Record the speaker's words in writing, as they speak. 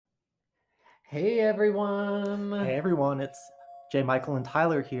Hey everyone! Hey everyone, it's J. Michael and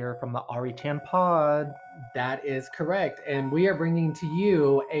Tyler here from the Ari Chan Pod. That is correct. And we are bringing to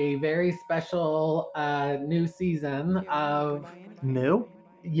you a very special new season of. New?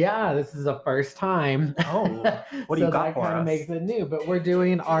 Yeah, this is the first time. Oh, what do you So got that for kind of us? makes it new. But we're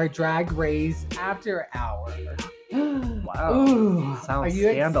doing our Drag Race After Hour. Wow. Ooh, Sounds are you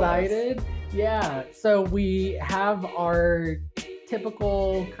scandalous. excited? Yeah. So we have our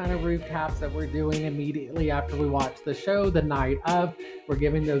typical kind of recaps that we're doing immediately after we watch the show the night of. We're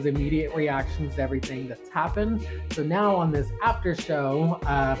giving those immediate reactions to everything that's happened. So now on this after show,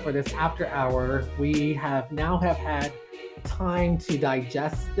 for this after hour, we have had time to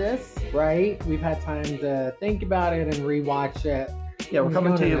digest this, right? We've had time to think about it and rewatch it. Yeah, we're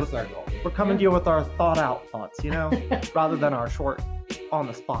coming to you. Circle. We're coming to you with our thought out thoughts, rather than our short on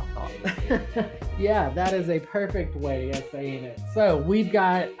the spot thoughts. Yeah, that is a perfect way of saying it. So we've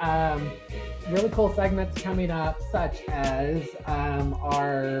got really cool segments coming up, such as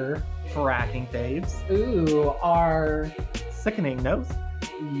our Fracking faves. Ooh, our Sickening nose.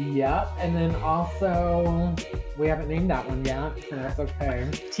 Yep, and then also we haven't named that one yet, so that's okay.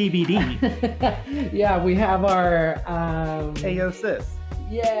 TBD. Yeah, we have our Ayo sis.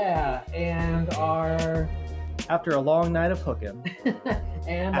 Yeah, and our After a long night of hooking.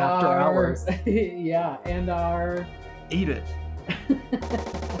 And after hours. Yeah, and our Eat it.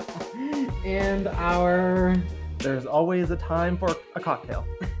 And our There's always a time for a cocktail.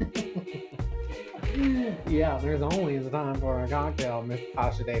 Yeah, there's always a time for a cocktail. Miss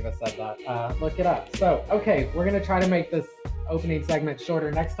Tasha Davis said that. Look it up. So, okay, we're going to try to make this opening segment shorter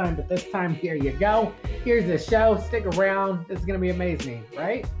next time, but this time, here you go. Here's the show. Stick around. This is going to be amazing,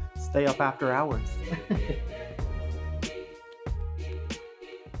 right? Stay up after hours.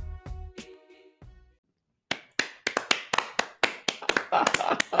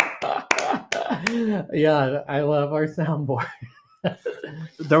 Yeah, I love our soundboard.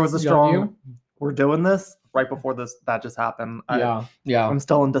 There was a strong we're doing this right before that just happened. Yeah. I'm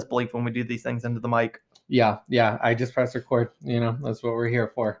still in disbelief when we do these things into the mic. Yeah. I just press record. That's what we're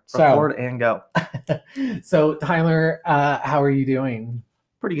here for. Record and go. So Tyler, how are you doing?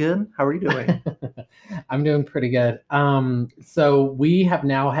 Pretty good. How are you doing? I'm doing pretty good. So we have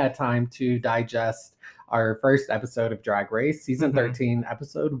now had time to digest our first episode of Drag Race, season 13,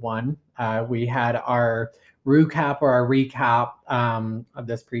 episode 1. We had our recap of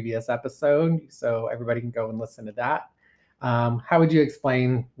this previous episode, so everybody can go and listen to that. How would you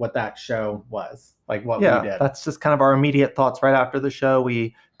explain what that show was? Like what we did? That's just kind of our immediate thoughts right after the show.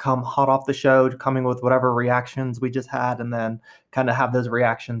 We come hot off the show, coming with whatever reactions we just had, and then kind of have those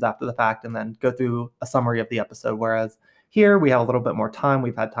reactions after the fact, and then go through a summary of the episode. Whereas here we have a little bit more time.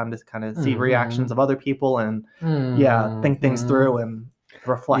 We've had time to kind of see reactions of other people and think things through and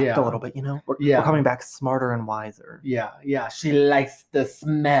reflect a little bit. We're coming back smarter and wiser. Yeah. She likes the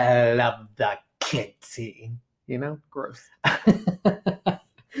smell of the kitty. Gross.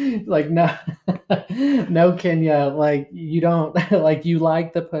 Like no Kenya, like you don't like, you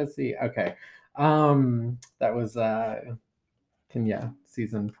like the pussy. Okay. That was Kenya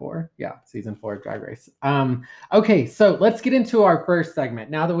season 4. Yeah, season 4 of Drag Race. Okay, so let's get into our first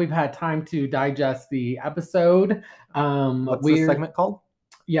segment now that we've had time to digest the episode. What's this segment called?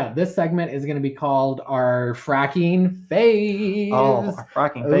 Yeah, this segment is going to be called our fracking faves. Oh, our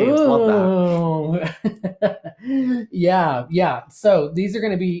fracking faves. Love that. Yeah. So these are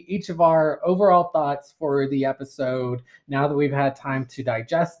going to be each of our overall thoughts for the episode. Now that we've had time to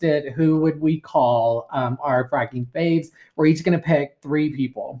digest it, who would we call our fracking faves? We're each going to pick 3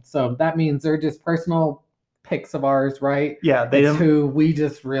 people. So that means they're just personal picks of ours, right? Yeah. It's who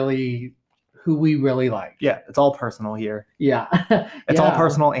we really like. Yeah, it's all personal here. Yeah. It's all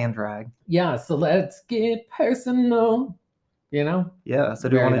personal and drag. Yeah, so let's get personal. Yeah, so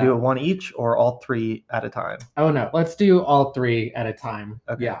do you want to do it one each or all 3 at a time? Oh, no, let's do all 3 at a time.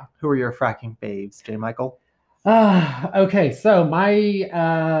 Okay. Yeah. Who are your fracking faves, J. Michael? Okay, so my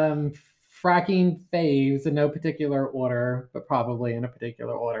fracking faves, in no particular order, but probably in a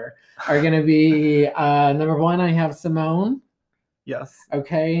particular order, are going to be number 1, I have Simone. Yes.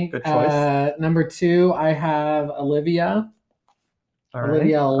 Okay. Good choice. Number 2, I have Olivia. All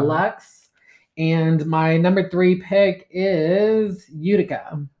Olivia Lux. And my number 3 pick is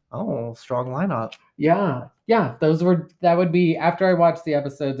Utica. Oh, strong lineup. Yeah. That would be, after I watched the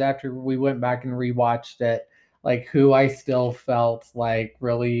episodes, after we went back and rewatched it, like who I still felt like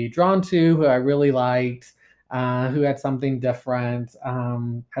really drawn to, who I really liked, who had something different. I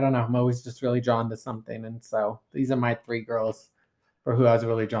don't know. I'm always just really drawn to something. And so these are my 3 girls for who I was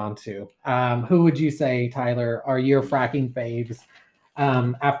really drawn to. Who would you say, Tyler, are your fracking faves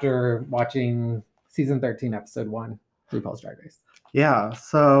after watching season 13, episode 1, RuPaul's Drag Race. Yeah,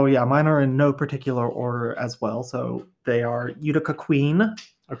 so yeah, mine are in no particular order as well. So they are Utica Queen,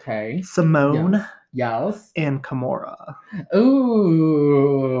 Okay. Simone, Yes. and Kimora.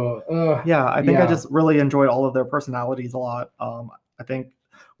 Ooh. Yeah, I think I just really enjoyed all of their personalities a lot. I think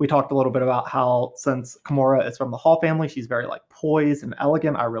we talked a little bit about how since Kimora is from the Hall family, she's very like poised and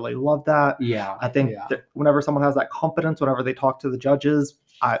elegant. I really love that. Yeah. I think that whenever someone has that confidence, whenever they talk to the judges,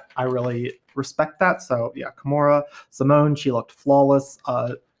 I really respect that. So yeah, Kimora, Simone, she looked flawless.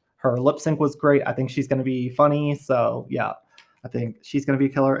 Her lip sync was great. I think she's going to be funny. So yeah, I think she's going to be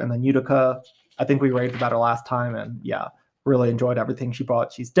a killer. And then Utica, I think we raved about her last time, and yeah, really enjoyed everything she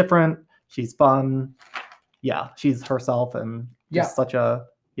brought. She's different. She's fun. Yeah, she's herself, and just such a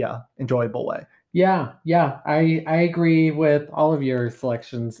enjoyable way. Yeah, I agree with all of your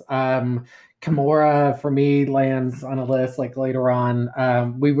selections. Kimora for me lands on a list like later on.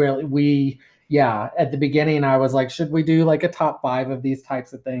 At the beginning I was like, should we do like a top 5 of these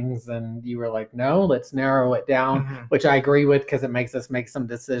types of things? And you were like, no, let's narrow it down, which I agree with because it makes us make some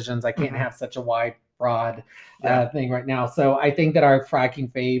decisions. I can't have such a wide broad thing right now. So I think that our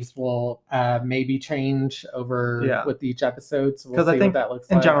fracking faves will maybe change over with each episode. So we'll see I think what that looks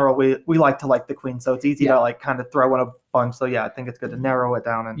like. In general, we like to like the queen, so it's easy to like kind of throw in a bunch. So yeah, I think it's good to narrow it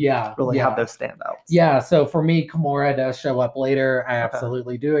down and really have those standouts. Yeah. So for me, Kimora does show up later. I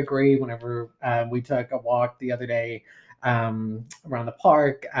absolutely do agree. Whenever we took a walk the other day around the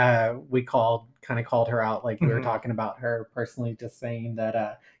park, we kind of called her out, like we were talking about her personally, just saying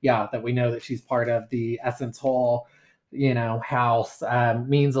that that we know that she's part of the Essence Hall house,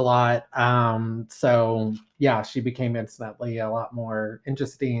 means a lot. So yeah, she became instantly a lot more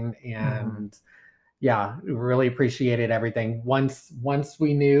interesting, and really appreciated everything once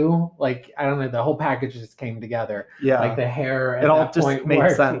we knew, like, I don't know, the whole package just came together. Like the hair at it all that just point made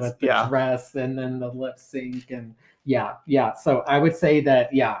sense with the dress and then the lip sync, and so I would say that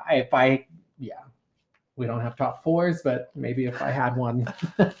we don't have top 4s, but maybe if I had one,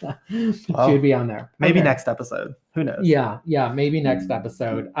 she would be on there. Maybe next episode. Who knows? Yeah, maybe next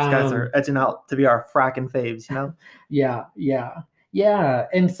episode. These guys are edging out to be our fracking faves, Yeah.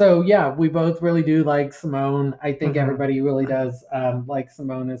 And so, we both really do like Simone. I think everybody really does like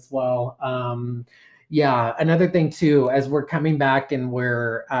Simone as well. Another thing too, as we're coming back and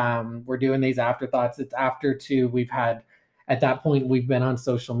we're doing these afterthoughts, it's after too, at that point we've been on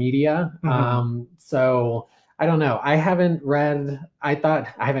social media. So I don't know. I haven't read. I thought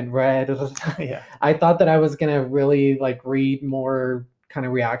that I was going to really like read more kind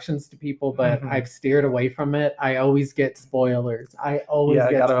of reactions to people, but I've steered away from it. I always get spoilers. Get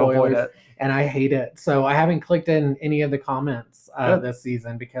spoilers, and I hate it. So I haven't clicked in any of the comments this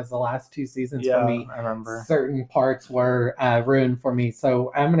season, because the last 2 seasons for me, I remember certain parts were ruined for me.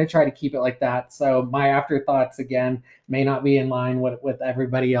 So I'm going to try to keep it like that. So my afterthoughts again may not be in line with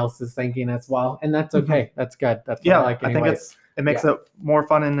everybody else's thinking as well, and that's okay. That's good. That's what I like. I think it makes it more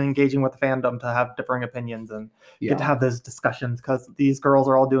fun and engaging with the fandom to have differing opinions and get to have those discussions, because these girls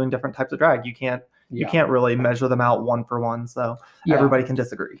are all doing different types of drag. You can't really measure them out one for one, so everybody can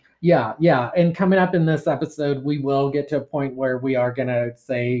disagree. And coming up in this episode, we will get to a point where we are gonna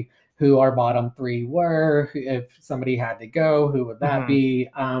say who our bottom 3 were. If somebody had to go, who would that be?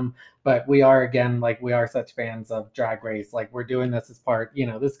 But we are, again, like, we are such fans of Drag Race. Like, we're doing this as part,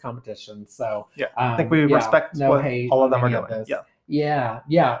 this competition. So I think we respect what all of them are doing.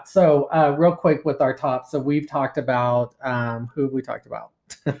 So real quick with our top. So we've talked about who have we talked about?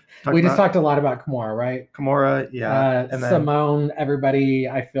 We just talked a lot about Kimora, right? Kimora, and then Simone, everybody,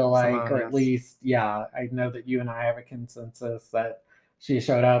 I feel like, Simone, or at least, I know that you and I have a consensus that she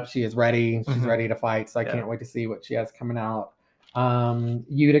showed up. She is ready. She's ready to fight. So I can't wait to see what she has coming out.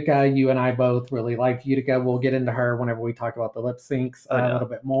 Utica, you and I both really liked Utica. We'll get into her whenever we talk about the lip syncs a little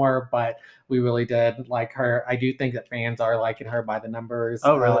bit more, but we really did like her. I do think that fans are liking her by the numbers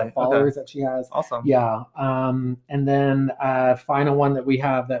of followers that she has. Awesome. And then final one that we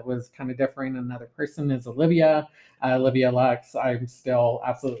have that was kind of differing, another person, is Olivia Lux. I'm still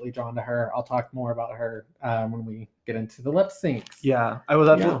absolutely drawn to her. I'll talk more about her when we get into the lip syncs.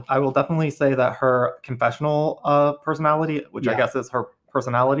 I will definitely say that her confessional personality, which I guess is her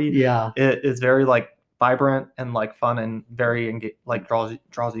personality, it is very like vibrant and like fun and very like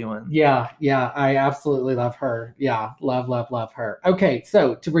draws you in. I absolutely love her. Love her. Okay,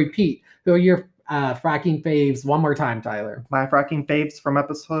 so to repeat, who are your fracking faves one more time, Tyler? My fracking faves from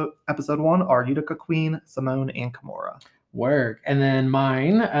episode 1 are Utica Queen, Simone, and Kimora. Work. And then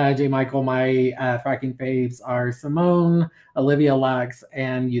mine, J. Michael, my fracking faves are Simone, Olivia Lux,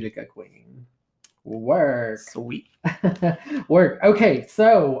 and Utica Queen. Work. Sweet. Work. Okay,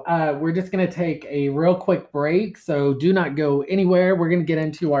 so we're just going to take a real quick break. So do not go anywhere. We're going to get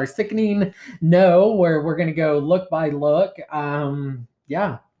into our sickening no, where we're going to go look by look.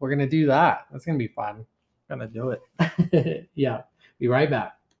 Yeah, we're going to do that. That's going to be fun. Gonna do it. Yeah, be right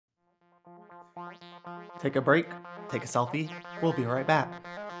back. Take a break. Take a selfie. We'll be right back.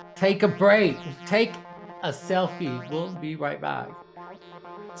 Take a break. Take a selfie. We'll be right back.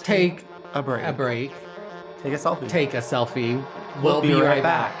 Take a break. A break. Take a selfie. Take a selfie. We'll be right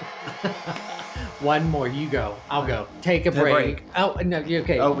back. One more. You go. I'll go. Take a break. Oh, no.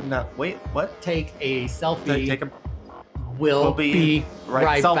 Okay. Oh, no. Wait. What? Take a selfie. Take a... We'll be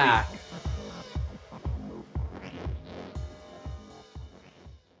right back.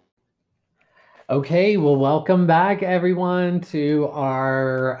 Okay, well, welcome back, everyone, to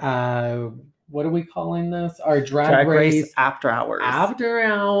our, what are we calling this? Our Drag Race After Hours. After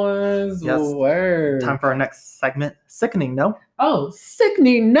Hours. Yes. Word. Time for our next segment, Sickening No. Oh,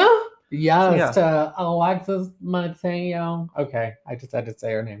 Sickening No? Yes, Yeah. to Alexis Mateo. Okay, I just had to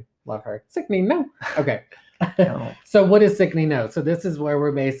say her name. Love her. Sickening No. Okay. No. So what is Sickening No? So this is where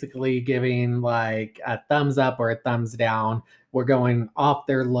we're basically giving like a thumbs up or a thumbs down. We're going off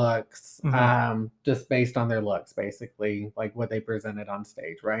their looks, just based on their looks, basically, like what they presented on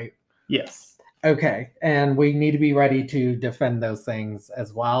stage, right? Yes. Okay. And we need to be ready to defend those things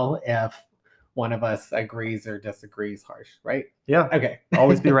as well if one of us agrees or disagrees harsh, right? Yeah. Okay.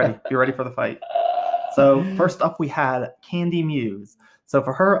 Always be ready. Be ready for the fight. So first up, we had Candy Muse. So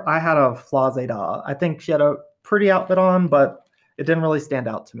for her, I had a Flazé Da. I think she had a pretty outfit on, but it didn't really stand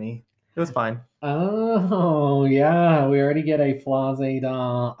out to me. It was fine. Oh, yeah. We already get a Flazé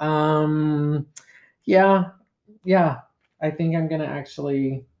Da. Yeah. I think I'm going to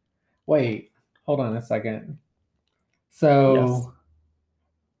actually... Wait. Hold on a second. So... Yes.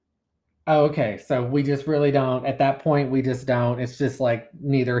 Oh, okay. So we just really don't... At that point, we just don't... It's just like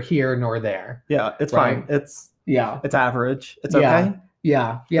neither here nor there. Yeah, it's Right. fine. It's average. It's Yeah. okay.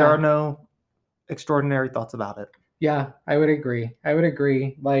 Yeah. There are no extraordinary thoughts about it. Yeah, I would agree.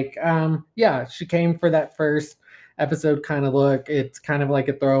 Like, yeah, she came for that first episode kind of look. It's kind of like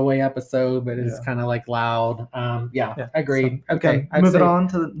a throwaway episode, but it's kind of like loud. Yeah. Agreed. So, okay. Moving on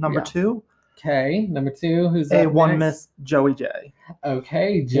to number 2. Okay, number 2. Who's a up one next? Miss Joey J.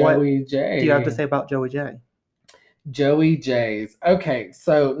 Okay, Joey J. What do you have to say about Joey J? Joey J's. Okay,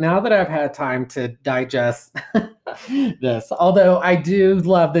 so now that I've had time to digest this, although I do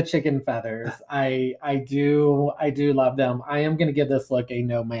love the chicken feathers, I do love them. I am gonna give this look a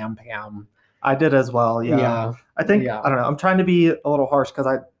no, ma'am, Pam. I did as well. Yeah. I think I don't know. I'm trying to be a little harsh because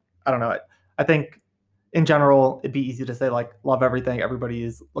I don't know. I think in general it'd be easy to say like love everything. Everybody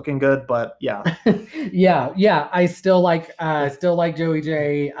is looking good, but yeah. yeah. I still like Joey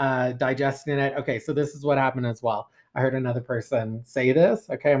J digesting it. Okay, so this is what happened as well. I heard another person say this.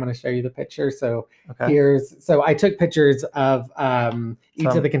 Okay, I'm going to show you the picture. So so I took pictures of each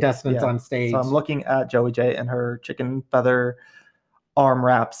of the contestants on stage. So I'm looking at Joey J and her chicken feather arm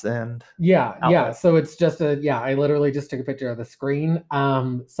wraps and outfit. So it's just I literally just took a picture of the screen.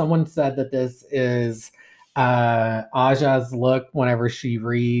 Someone said that this is Aja's look whenever she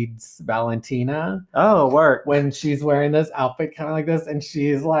reads Valentina. Oh, work. When she's wearing this outfit kind of like this and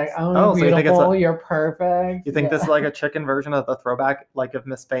she's like, oh beautiful, so you're perfect. You think this is like a chicken version of the throwback? Like if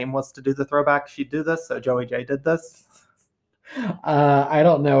Miss Fame was to do the throwback, she'd do this, so Joey J did this? I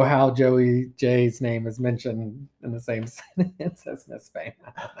don't know how Joey J's name is mentioned in the same sentence as Miss Fame.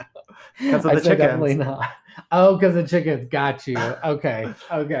 Because of the chickens. Definitely not. Oh, because the chickens. Got you. Okay.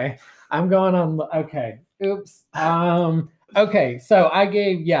 I'm going on. Okay. Oops. Okay. So I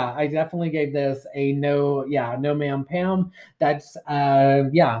definitely gave this a no. Yeah, no, ma'am, Pam. That's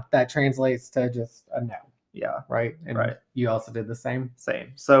that translates to just a no. Yeah. Right. And you also did the same.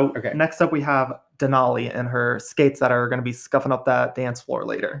 So next up we have Denali and her skates that are going to be scuffing up that dance floor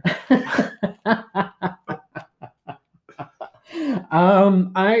later.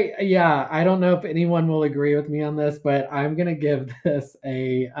 I don't know if anyone will agree with me on this, but I'm gonna give this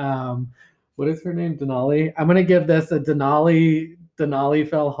a what is her name? Denali. I'm gonna give this a Denali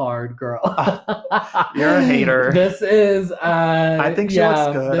fell hard, girl. You're a hater. This is I think she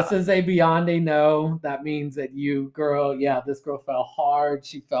looks good. This is a beyond a no. That means that this girl fell hard.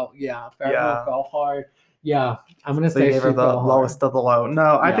 She felt fell hard. Yeah, I'm gonna say you gave her the lowest of the low.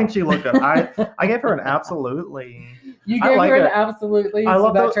 No, I think she looked good. I gave her an absolutely. You gave her an absolutely. I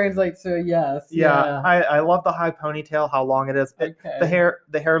love that translates to a yes. Yeah. I love the high ponytail. How long it is. The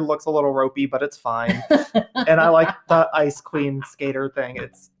hair looks a little ropey, but it's fine. And I like the Ice Queen skater thing.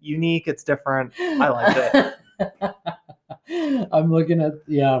 It's unique. It's different. I like it. I'm looking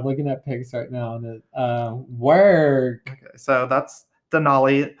at pics right now and it work. Okay, so that's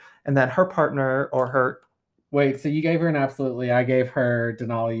Denali, and then her partner or her. Wait, so you gave her an absolutely, I gave her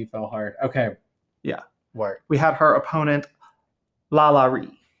Denali, you fell hard. Okay. Yeah. Work. We had her opponent, Lala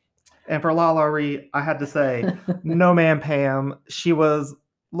Ree. And for Lala Ree, I had to say, no man Pam. She was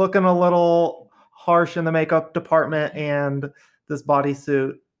looking a little harsh in the makeup department, and this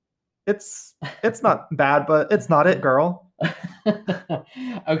bodysuit. It's not bad, but it's not it, girl.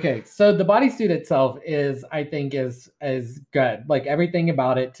 Okay, so the bodysuit itself is, I think, is good. Like everything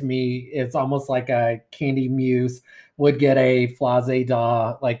about it to me, it's almost like a Candy Muse would get a Flase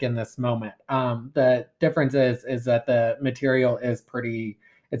Daw like in this moment. The difference is that the material is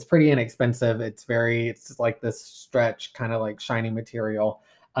it's pretty inexpensive. It's just like this stretch kind of like shiny material.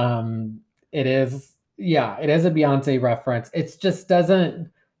 It is, yeah, it is a Beyonce reference. It just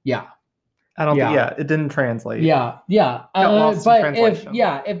doesn't, yeah. I don't think, it didn't translate. Yeah. Got lost in But translation.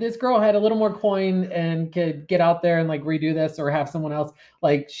 if this girl had a little more coin and could get out there and like redo this or have someone else,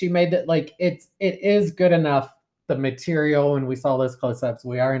 like she made that, like it is good enough. The material, and we saw those close-ups,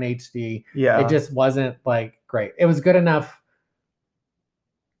 we are in HD. Yeah. It just wasn't like great. It was good enough.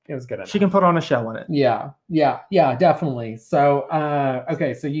 It was good enough. She can put on a show in it. Yeah, definitely. So,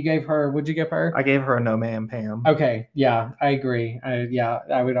 okay, so you gave her, what'd you give her? I gave her a no man Pam. Okay, yeah, I agree.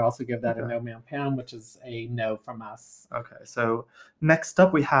 I would also give that a no man Pam, which is a no from us. Okay, so next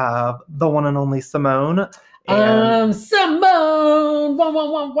up we have the one and only Simone. Simone,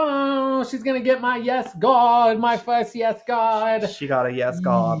 she's gonna get my yes God, my first yes God. She got a yes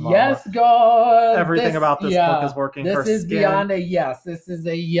God. Mama. Yes God. Everything about this book is working. This her is skin. beyond a yes. This is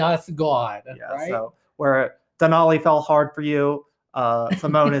a yes God. Yeah. Right? So where Denali fell hard for you,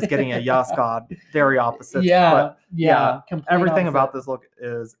 Simone is getting a yes God. Very opposite. Yeah. Everything about this look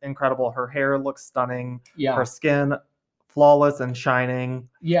is incredible. Her hair looks stunning. Yeah. Her skin flawless and shining.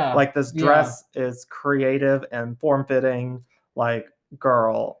 Yeah. Like this dress is creative and form-fitting. Like,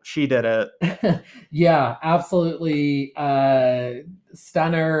 girl, she did it. Yeah, absolutely.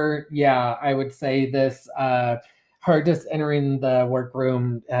 Stunner. Yeah, I would say this, her just entering the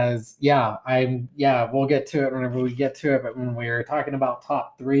workroom as, we'll get to it whenever we get to it. But when we're talking about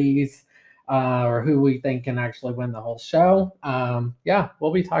top threes, or who we think can actually win the whole show,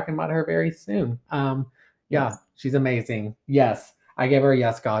 we'll be talking about her very soon. Yes. She's amazing. Yes. I gave her a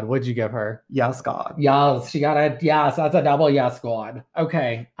yes, God. What'd you give her? Yes, God. Yes, she got a yes. That's a double yes, God.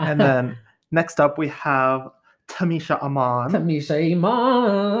 Okay. And then next up we have Tamisha Iman.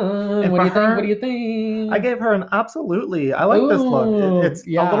 And what do you think? I gave her an absolutely. I like this look. It's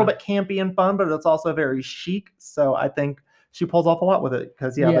a little bit campy and fun, but it's also very chic. So I think she pulls off a lot with it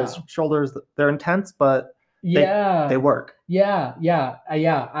because those shoulders, they're intense, but they work.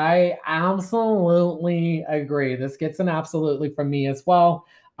 I absolutely agree. This gets an absolutely from me as well.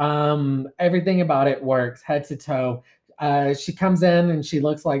 Everything about it works head to toe. She comes in and she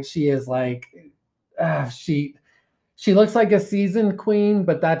looks like she is like she looks like a seasoned queen,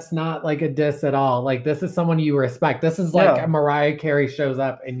 but that's not like a diss at all. Like this is someone you respect. This is like a Mariah Carey shows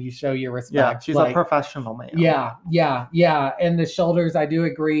up and you show your respect. Yeah, she's like, a professional man. Yeah. And the shoulders, I do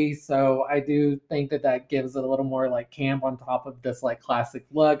agree. So I do think that gives it a little more like camp on top of this like classic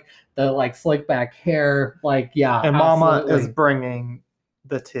look. The like slick back hair, like And Mama is bringing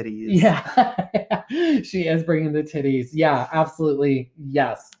the titties. Yeah, she is bringing the titties. Yeah, absolutely.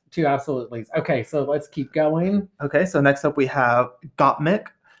 Yes. 2 absolutelys. Okay, so let's keep going. Okay, so next up we have Gottmik.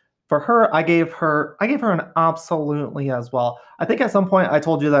 For her, I gave her an absolutely as well. I think at some point I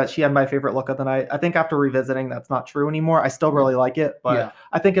told you that she had my favorite look of the night. I think after revisiting, that's not true anymore. I still really like it, but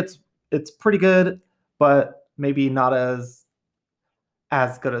I think it's pretty good, but maybe not as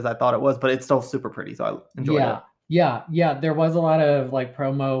good as I thought it was. But it's still super pretty, so I enjoyed it. Yeah. There was a lot of like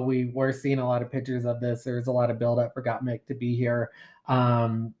promo. We were seeing a lot of pictures of this. There's a lot of build up for Gottmik to be here.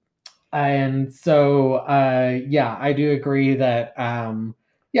 And so, I do agree that, I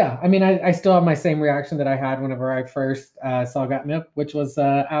mean, I still have my same reaction that I had whenever I first saw Gottmik, which was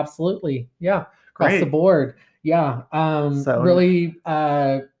absolutely, across the board. Yeah. Really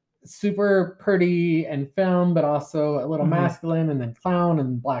super pretty and femme, but also a little masculine, and then clown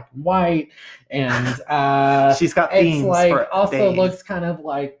and black and white. And she's got themes like for also days. Looks kind of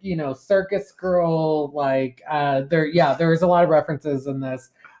like, circus girl. Like there's a lot of references in this.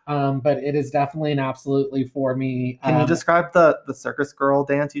 But it is definitely an absolutely for me. Can you describe the circus girl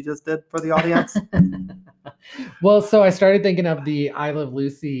dance you just did for the audience? Well, so I started thinking of the I Love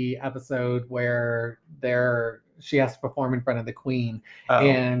Lucy episode where she has to perform in front of the queen,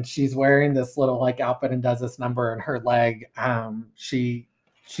 and she's wearing this little like outfit and does this number, and her leg, she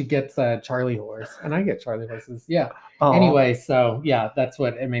she gets a Charlie horse, and I get Charlie horses. Yeah. Oh, Anyway, so yeah, that's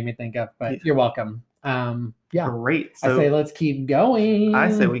what it made me think of. But you're welcome. Yeah. great. I So say let's keep going.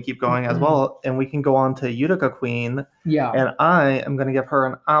 I say we keep going as well, and we can go on to Utica Queen, Yeah. and I am going to give her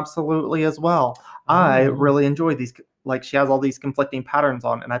an absolutely as well. I Oh. really enjoy these. Like, she has all these conflicting patterns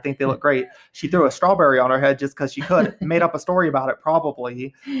on, and I think they look great. She threw a strawberry on her head just because she could. Made up a story about it,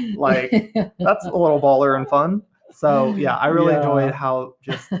 probably. Like, that's a little baller and fun. So yeah, I really enjoyed how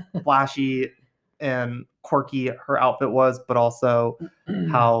just flashy and quirky her outfit was, but also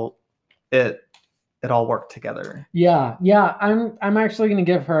how it all worked together. Yeah, I'm actually gonna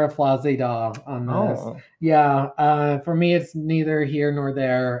give her a Flazé Da on this. Oh, Yeah, for me it's neither here nor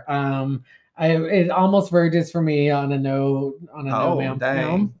there. It almost verges for me on a no ma'am.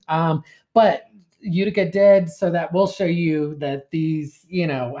 dang. But Utica did, so that will show you that these,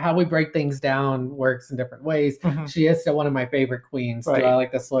 how we break things down works in different ways. Mhm. She is still one of my favorite queens. Right. Do I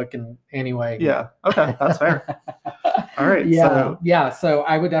like this look? And anyway, Yeah. Okay, that's fair. All right. Yeah, so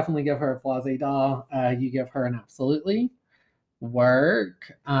I would definitely give her a Flazé Da. You give her an absolutely.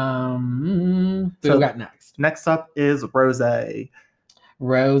 Work. Who So- got next? Next up is Rose.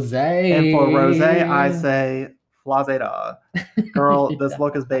 Rose. And for Rose, I say Flazé Da. Girl, this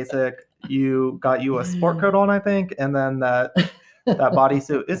look is basic. You got you a sport coat on, I think, and then that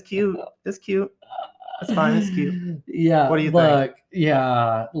bodysuit is cute. It's cute. It's fine. It's cute. Yeah. What do you think?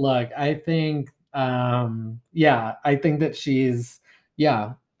 Yeah. Look, I think. I think that she's.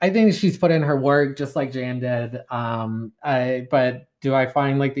 Yeah, I think she's put in her work just like Jan did. But do I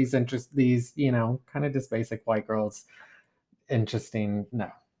find like these kind of just basic white girls interesting? No,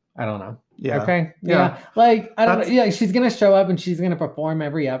 I don't know. Yeah. Okay. Yeah. Like, I don't know. Yeah, she's gonna show up and she's gonna perform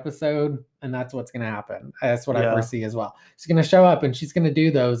every episode, and that's what's gonna happen. That's what I Yeah. foresee as well. She's gonna show up and she's gonna do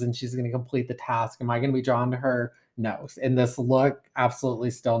those and she's gonna complete the task. Am I gonna be drawn to her? No. In this look,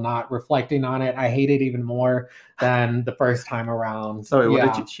 absolutely still not. Reflecting on it, I hate it even more than the first time around. So wait,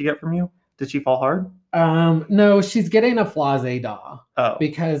 what did she get from you? Did she fall hard? No, she's getting a Flazé Da. Oh.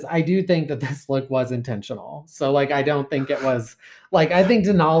 Because I do think that this look was intentional. So like I don't think it was like I think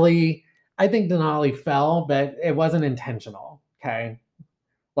Denali fell, but it wasn't intentional. Okay.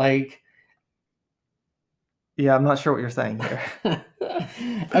 Like Yeah, I'm not sure what you're saying here.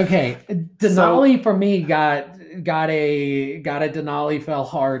 okay. Denali for me got a Denali fell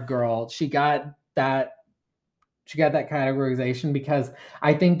hard girl. She got that categorization because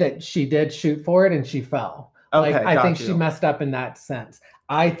I think that she did shoot for it and she fell. Okay, like, I got think you. she messed up in that sense.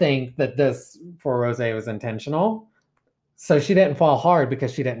 I think that this for Rose was intentional. So she didn't fall hard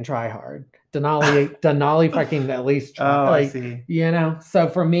because she didn't try hard. Denali fucking at least tried. Oh, like, I see. So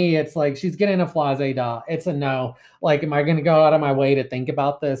for me, it's like she's getting a Flazé Da. It's a no. Like, am I going to go out of my way to think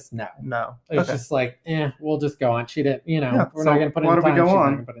about this? No. No. It's just like, we'll just go on. She didn't, Yeah, we're not going to put in why time. don't we go She's not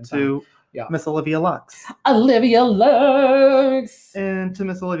on gonna put in time. to Yeah. Miss Olivia Lux? Olivia Lux. And to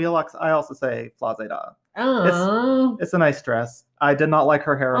Miss Olivia Lux, I also say Flazé Da. Oh. It's a nice dress. I did not like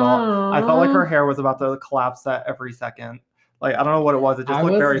her hair at all. I felt like her hair was about to collapse at every second. Like, I don't know what it was. It just I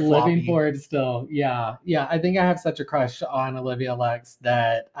looked was very floppy. living for it still. Yeah. I think I have such a crush on Olivia Lux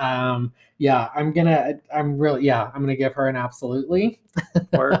that I'm gonna give her an absolutely.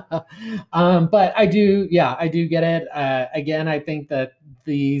 Word. But I do get it. Again, I think that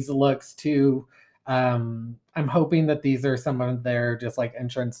these looks too. I'm hoping that these are some of their just like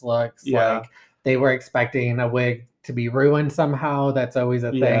entrance looks. Yeah. Like they were expecting a wig to be ruined somehow. That's always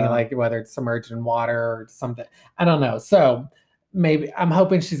a thing, Yeah. like whether it's submerged in water or something. I don't know. So maybe I'm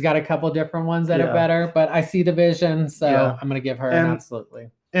hoping she's got a couple different ones that are better, but I see the vision, so Yeah. I'm gonna give her an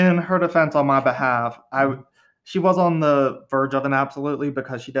absolutely. In her defense, on my behalf, she was on the verge of an absolutely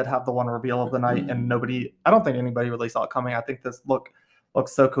because she did have the one reveal of the night, and I don't think anybody really saw it coming. I think this looks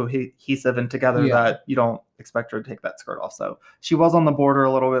so cohesive and together that you don't expect her to take that skirt off. So she was on the border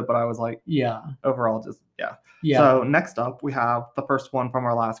a little bit, but I was like, overall, just Yeah. So next up, we have the first one from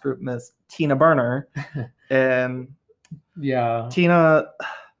our last group, Miss Tina Burner, and Tina.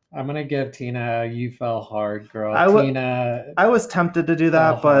 I'm gonna give Tina. You fell hard, girl. Tina. I was tempted to do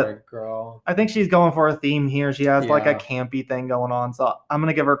that, but hard, girl. I think she's going for a theme here. She has like a campy thing going on, so I'm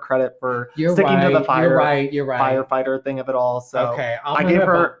gonna give her credit for sticking to the fire. You're right. Firefighter thing of it all. So okay, I gave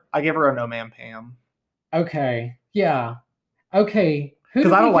her a no man Pam. Okay. Yeah. Okay.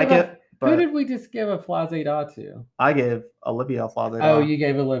 Because I don't like it. But who did we just give a Flazé Da to? I gave Olivia a Flazé Da. Oh, you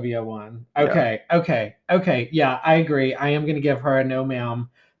gave Olivia one. Okay. Yeah, I agree. I am going to give her a no ma'am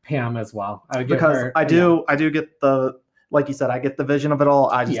Pam as well. Because I do get the, like you said, I get the vision of it all.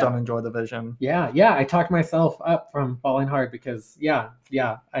 I just don't enjoy the vision. Yeah. I talked myself up from falling hard because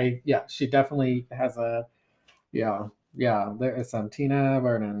she definitely has a Yeah, there is some Tina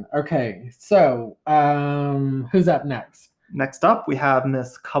Burton. Okay, so who's up next? Next up, we have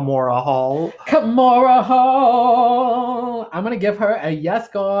Miss Kamora Hall. Kamora Hall. I'm gonna give her a yes,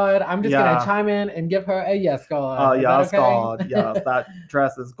 God. I'm just gonna Yeah. chime in and give her a yes, God. Is Yes, that okay? God. Yes, that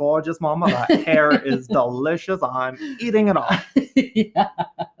dress is gorgeous, Mama. That hair is delicious. I'm eating it all. Yes.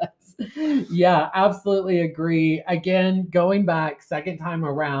 Yeah, absolutely agree. Again, going back second time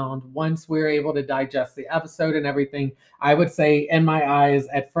around, once we were able to digest the episode and everything, I would say in my eyes,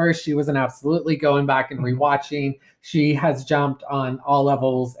 at first she was an absolutely going back and rewatching. She has jumped on all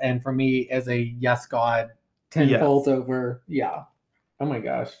levels, and for me is a yes, God, tenfold over. Yeah. Oh my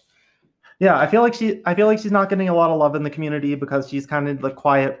gosh. Yeah, I feel like she's not getting a lot of love in the community because she's kind of the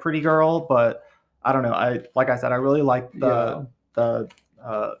quiet, pretty girl. But I don't know. Like I said, I really like the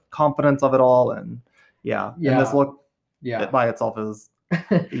confidence of it all, and and this look by itself is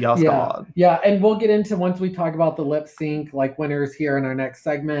yes, God. Yeah, and we'll get into once we talk about the lip sync like winners here in our next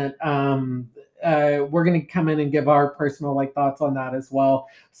segment. We're gonna come in and give our personal like thoughts on that as well.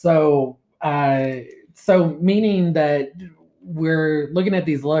 So meaning that we're looking at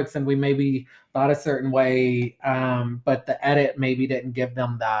these looks and we maybe thought a certain way, but the edit maybe didn't give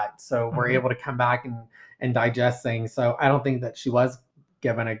them that. So we're able to come back and digest things. So I don't think that she was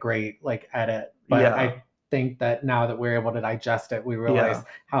given a great like edit, but I think that now that we're able to digest it, we realize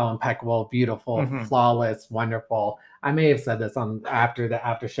how impeccable, beautiful, flawless, wonderful. I may have said this on after the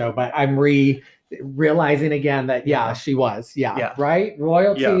after show, but I'm realizing again that she was right,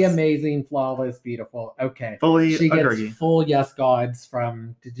 royalty, amazing, flawless, beautiful. Okay, fully she gets agree. Full yes gods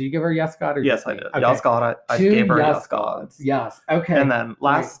from. Did you give her yes god or yes? I did. Okay. Yes god. I gave her yes gods. Yes. Okay. And then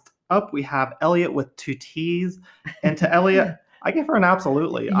last up we have Elliot with 2 T's, and to Elliot. I give her an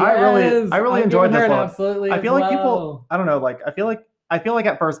absolutely. Yes, I really enjoyed this one. Absolutely. I feel like people. I don't know. Like I feel like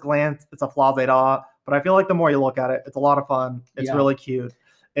at first glance it's a flawed da, but I feel like the more you look at it, it's a lot of fun. It's really cute.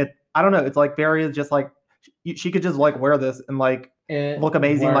 I don't know. It's like very just like she could just like wear this and like look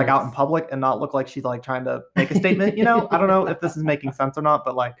amazing like out in public and not look like she's like trying to make a statement. You know, I don't know if this is making sense or not,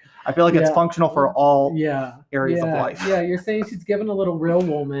 but like I feel like it's functional for all areas of life. Yeah, you're saying she's given a little real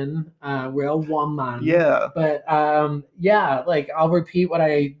woman. Yeah. But like I'll repeat what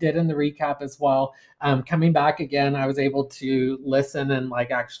I did in the recap as well. Coming back again, I was able to listen and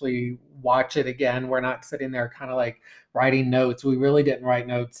like actually watch it again. We're not sitting there kind of like writing notes. We really didn't write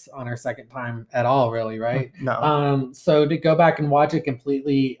notes on our second time at all, really, right? No. So to go back and watch it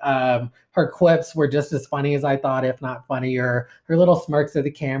completely, her clips were just as funny as I thought, if not funnier. Her little smirks at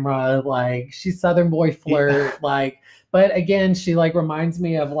the camera, like she's Southern boy flirt, like. But again, she like reminds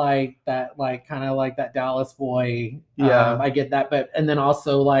me of like that, like kind of like that Dallas boy. Yeah, I get that, but and then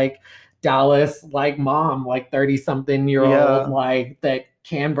also like Dallas, like mom, like 30-something-year-old, like that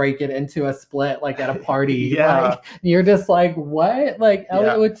can break it into a split like at a party. Like you're just like, what? Like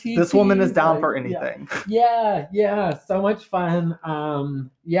Elliot with TT, this woman is down for anything. Yeah, so much fun. I'm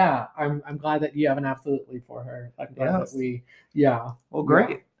glad that you have an absolutely for her. I'm glad that we well,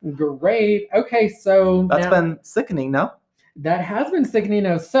 great. Okay, so that's been sickening, no? That has been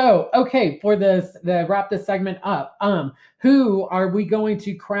sickening. So, okay, for this, to wrap this segment up, who are we going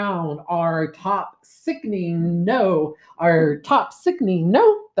to crown our top sickening no? Our top sickening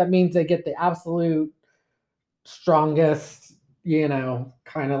no? That means they get the absolute strongest,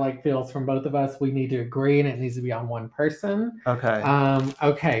 kind of like feels from both of us. We need to agree, and it needs to be on one person. Okay.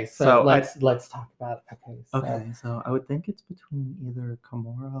 Okay. So let's talk about it. Okay. So I would think it's between either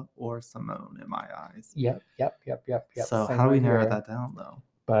Kamora or Simone in my eyes. Yep. So how do we narrow that down, though?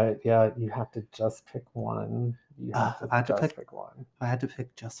 But you have to just pick one. I had to pick one. I had to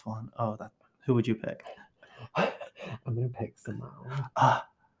pick just one. Oh, who would you pick? I'm gonna pick Simone.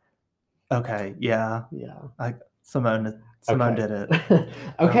 Okay. Yeah. Simone did it.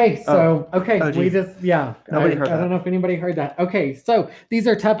 Okay, we just Nobody heard that. I don't know if anybody heard that. Okay, so these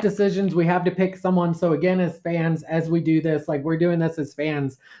are tough decisions. We have to pick someone. So again, as fans, as we do this, like we're doing this as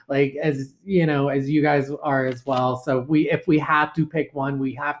fans, like as as you guys are as well. So if we have to pick one,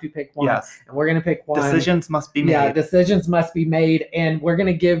 we have to pick one. Yes. And we're gonna pick one. Decisions must be made. Yeah, decisions must be made, and we're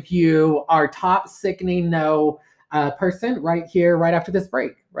gonna give you our top sickening no person right here, right after this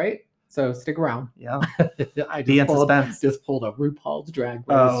break, right? So stick around. Yeah. I Be in suspense. Just pulled a RuPaul's Drag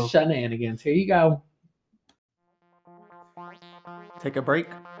Race shenanigans. Here you go. Take a break.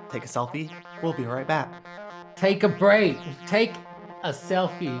 Take a selfie. We'll be right back. Take a break. Take a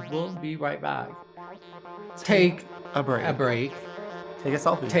selfie. We'll be right back. Take a break. Take a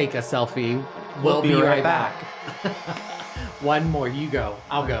selfie. Take a selfie. We'll be right back. One more. You go.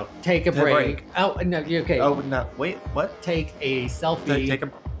 I'll go. Take a break. Oh, no. You okay? Oh, no. Wait. What? Take a selfie. Take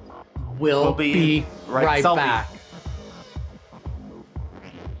a We'll be right back.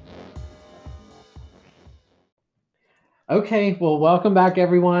 Okay, well, welcome back,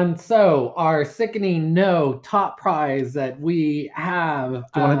 everyone. So, our sickening no top prize that we have.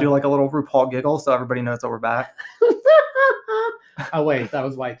 Do you want to do like a little RuPaul giggle so everybody knows that we're back? Oh wait, that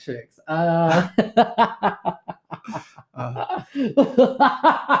was White Chicks. No,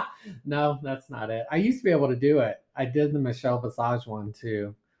 that's not it. I used to be able to do it. I did the Michelle Visage one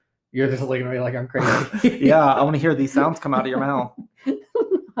too. You're just looking at me like I'm crazy. Yeah, I want to hear these sounds come out of your mouth.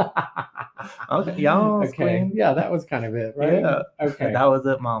 Okay, yeah, Okay, queen. yeah, that was kind of it, right? Yeah. Okay. That was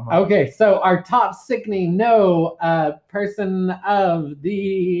it, mama. Okay, so our top sickening no person of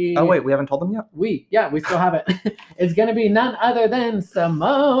the Oh wait, we haven't told them yet. we still have it. It's gonna be none other than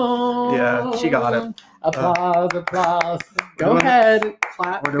Simone. Yeah, she got it. Applause, applause. Go ahead,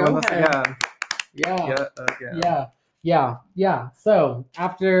 clap. We're doing go this ahead. again. Yeah. Yeah. So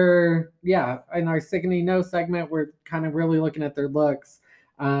after in our sickening no segment, we're kind of really looking at their looks,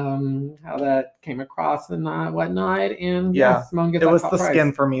 how that came across and whatnot, and Yeah, Simone gets it that was top the prize.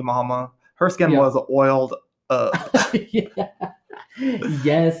 skin for me, mama. Her skin Yeah. was oiled up. Yeah.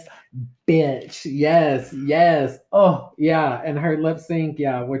 Yes, bitch. Yes. Oh, yeah. And her lip sync,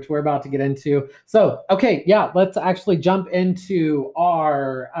 which we're about to get into. So, okay, let's actually jump into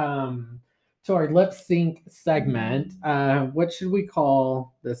our lip sync segment. What should we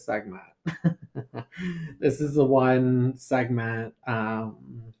call this segment? This is the one segment. Let's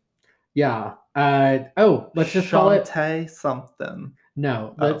just call it Shantae something.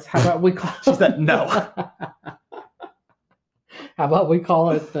 no. How about we call She said no. How about we call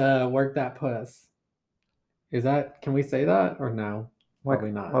it the work that puss? Can we say that or no?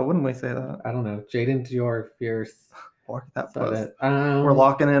 Probably not. Why wouldn't we say that? I don't know. Jaden Dior Fierce. Work that said puss. it. We're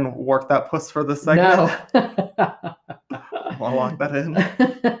locking in work that puss for this segment. No. I'll lock that in.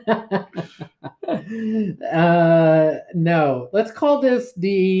 No. Let's call this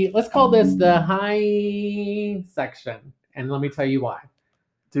the high section. And let me tell you why.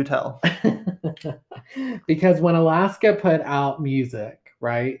 Do tell. Because when Alaska put out music,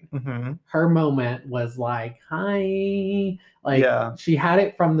 right? Mm-hmm. Her moment was like, hi. Like, Yeah. she had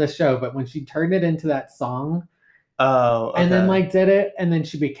it from the show, but when she turned it into that song, okay. and then like did it, and then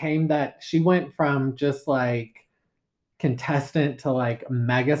she became that. She went from just like contestant to like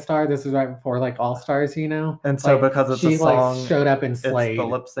megastar. This was right before like All Stars, you know. And so like, because it's she a song, like showed up in Slade. It's the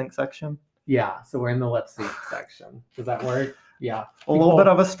lip sync section. Yeah, so we're in the lip sync section. Does that work? Yeah. A little bit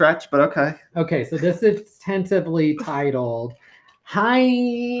of a stretch, but okay. Okay, so this is tentatively titled Hi.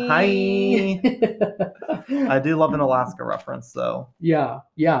 I do love an Alaska reference, though. Yeah.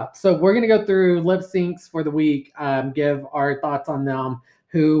 So we're going to go through lip syncs for the week, give our thoughts on them,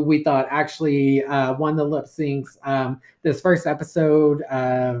 who we thought actually won the lip syncs. This first episode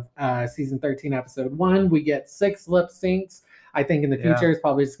of season 13, episode 1, we get 6 lip syncs. I think in the future it's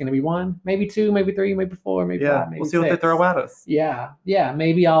probably just going to be 1, maybe 2, maybe 3, maybe 4, maybe 5, maybe we'll see 6. what they throw at us. Yeah,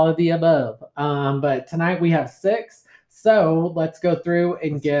 maybe all of the above. But tonight we have 6. So let's go through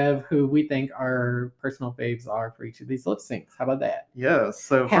and give who we think our personal faves are for each of these lip syncs. How about that? Yeah.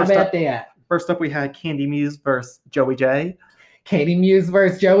 So First up we had Candy Muse versus Joey J. Katie Muse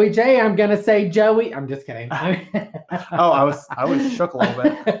versus Joey J. I'm gonna say Joey. I'm just kidding. I was shook a little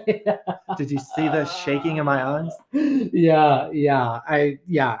bit. Did you see the shaking in my eyes? Yeah.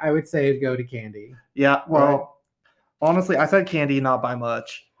 I would say it'd go to Candy. Yeah. Well, honestly, I said Candy, not by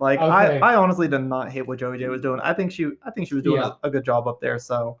much. Like I honestly did not hate what Joey J was doing. I think she was doing a good job up there.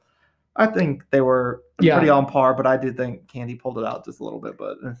 So I think they were pretty on par, but I do think Candy pulled it out just a little bit.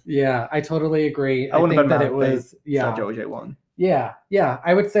 But yeah, I totally agree. I wouldn't think have that been it was Joey J won. Yeah.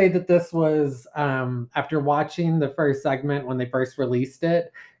 I would say that this was after watching the first segment when they first released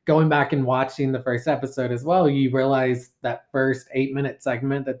it, going back and watching the first episode as well, you realize that first 8-minute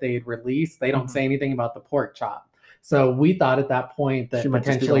segment that they had released, they don't say anything about the pork chop. So we thought at that point that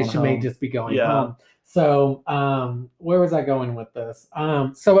potentially she may just be going home. So where was I going with this?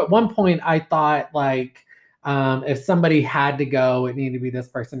 So at one point I thought like if somebody had to go, it needed to be this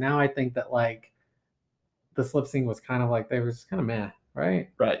person. Now I think that like this lip sync was kind of like they were just kind of meh, right?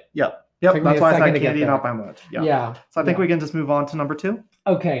 Right. Yep. That's why I said Candy, not by much. Yeah. So I think we can just move on to number 2.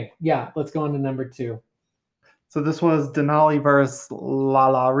 Okay. Yeah. Let's go on to number 2. So this was Denali versus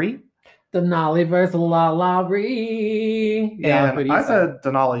Lalaurie. Denali versus Lalaurie. Yeah, and I said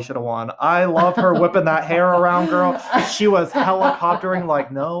Denali should have won. I love her whipping that hair around, girl. She was helicoptering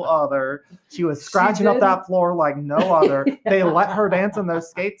like no other. She was scratching up that floor like no other. They let her dance in those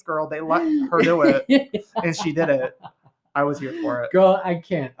skates, girl. They let her do it. And she did it. I was here for it. Girl, I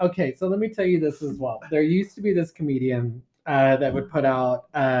can't. Okay, so let me tell you this as well. There used to be this comedian that would put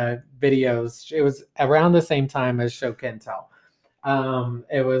out videos. It was around the same time as Show Can Tell.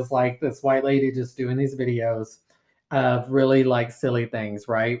 It was like this white lady just doing these videos. of really like silly things,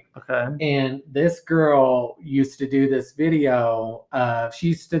 right? Okay. And this girl used to do this video. She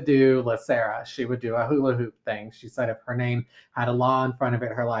used to do Lacera. She would do a hula hoop thing. She said if her name had a law in front of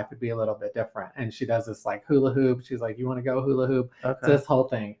it, her life would be a little bit different. And she does this like hula hoop. She's like, you want to go hula hoop? Okay. It's this whole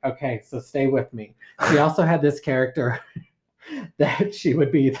thing. Okay, so stay with me. She also had this character that she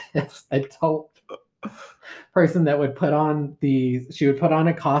would be this adult person that would put on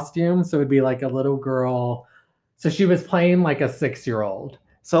a costume. So it would be like a little girl. So she was playing like a 6-year-old.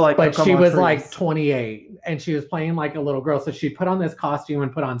 So like, but she was like Trees. 28 and she was playing like a little girl. So she'd put on this costume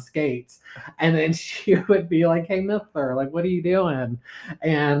and put on skates. And then she would be like, hey, Mithler, like, what are you doing?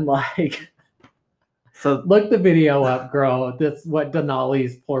 And like, So look the video up, girl. This what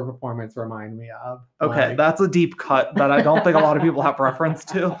Denali's poor performance remind me of. okay, Like, that's a deep cut that I don't think a lot of people have reference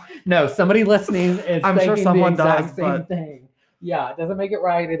to. no, somebody listening is I'm sure thinking someone the exact does, same but- thing. Yeah, it doesn't make it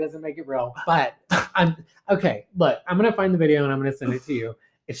right. It doesn't make it real. But I'm okay. Look, I'm gonna find the video and I'm gonna send it to you.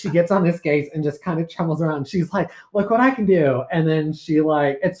 If she gets on this skates and just kind of trembles around, she's like, "Look what I can do!" And then she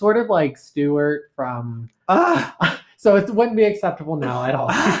like, it's sort of like Stewart from. So it wouldn't be acceptable now at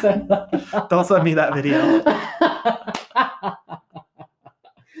all. She said, Don't send me that video.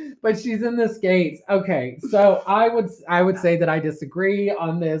 But she's in the skates. Okay, so I would say that I disagree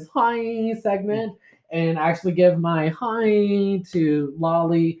on this high segment and actually give my high to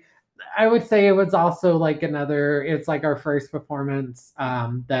Lolly. I would say it was also like it's like our first performance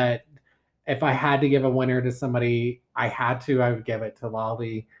that if I had to give a winner to somebody, I would give it to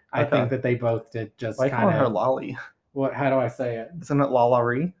Lolly. I Okay. think that they both did just Why kind calling her of Lolly? how do I say it? Isn't it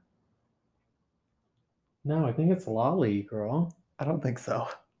Lalaurie? No, I think it's Lolly, girl. I don't think so.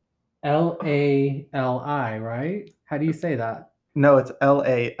 Lali, right? How do you say that? No, it's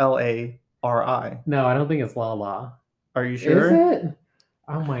Lali. No, I don't think it's Lala. Are you sure? Is it?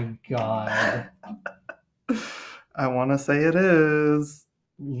 Oh my god. I want to say it is.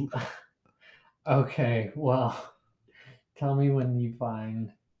 Okay, well, tell me when you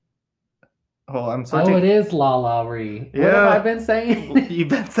find. Oh, I'm searching. Oh, it is Lalaurie. What have Yeah. I been saying? You've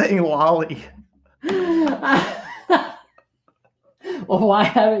been saying Lolly. Well, why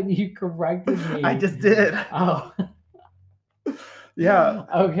haven't you corrected me? I just did. Oh. Yeah.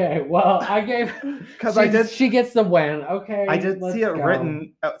 Okay. Well, I gave Because I did. She gets the win. Okay. I did let's see it go.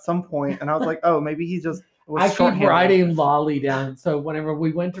 written at some point, and I was like, oh, maybe he just was I keep shorthanded. writing Lolly down. So whenever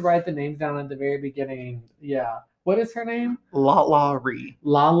we went to write the names down at the very beginning, yeah. What is her name? Lalaurie.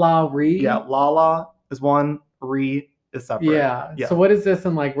 Lalaurie. Yeah, Lala is one, Ree is separate. Yeah. Yeah. So what is this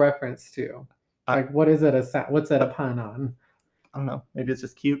in like reference to? I- Like what is it what's it a pun on? I don't know. Maybe it's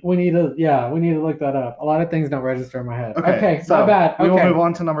just cute. We need to look that up. A lot of things don't register in my head. Okay, so my bad. we will Okay. move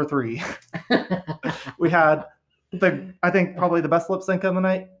on to number 3. We had I think probably the best lip sync of the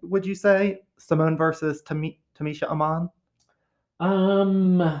night. Would you say Simone versus Tamisha Iman?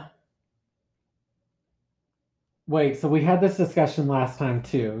 Wait. So we had this discussion last time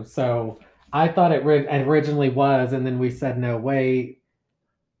too. So I thought it originally was, and then we said no. Wait.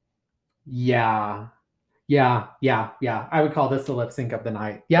 Yeah. I would call this the lip sync of the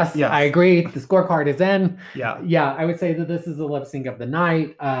night. Yes, I agree. The scorecard is in. Yeah. I would say that this is the lip sync of the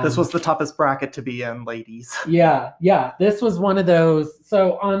night. This was the toughest bracket to be in, ladies. Yeah. This was one of those.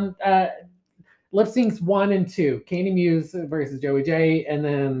 So on lip syncs 1 and 2, Candy Muse versus Joey J, and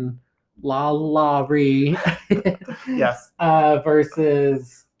then Lalaurie Yes.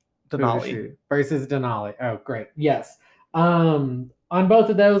 versus Denali. versus Denali. Oh, great. Yes. On both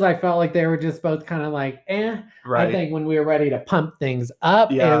of those, I felt like they were just both kind of like, Right. I think when we were ready to pump things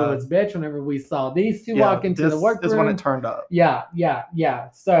up, Yeah. it was bitch. Whenever we saw these two walk into the workroom, is when it turned up. Yeah.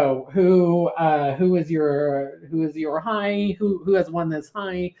 So who is your high? Who has won this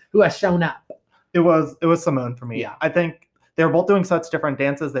high? Who has shown up? It was Simone for me. Yeah. I think they were both doing such different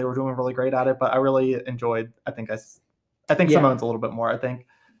dances. They were doing really great at it, but I really enjoyed. I think Yeah. Simone's a little bit more. I think.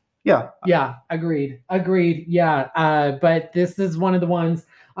 Yeah. Yeah, agreed. Yeah. But this is one of the ones.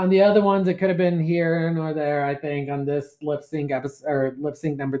 On the other ones, it could have been here nor there. I think on this lip sync episode, or lip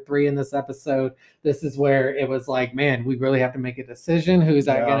sync number 3 in this episode, this is where it was like, man, we really have to make a decision. Who's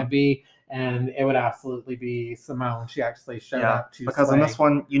that going to be? And it would absolutely be Simone. She actually showed up to because slay. in this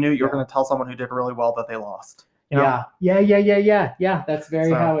one, you knew you were Yeah. going to tell someone who did really well that they lost. You know? Yeah. That's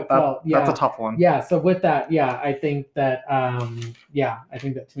very So how it felt. Yeah. That's a tough one. Yeah, so with that, I think that Tamisha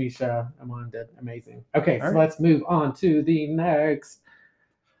Iman did amazing. Okay, so All right. let's move on to the next.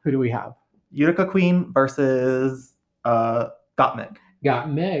 Who do we have? Utica Queen versus Gottmik. Got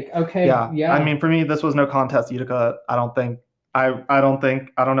Mick. Okay, Yeah. I mean, for me, this was no contest. Utica, I don't know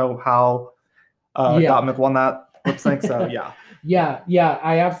how Yeah. Gottmik won that lip sync. So yeah. Yeah,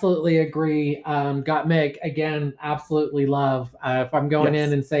 I absolutely agree. Got Mick again, absolutely love. If I'm going in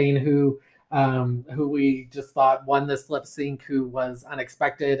Yes. and saying who we just thought won this lip sync, who was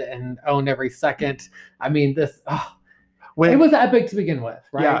unexpected and owned every second. I mean, it was epic to begin with,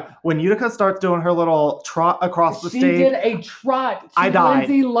 right? Yeah, when Utica starts doing her little trot across the She stage, did a trot to I died.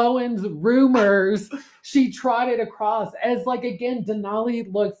 Lindsay Lohan's Rumors. She trotted across as like again,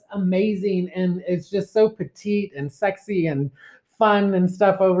 Denali looks amazing and it's just so petite and sexy and fun and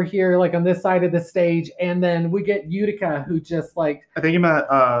stuff over here, like on this side of the stage. And then we get Utica, who just like I think you meant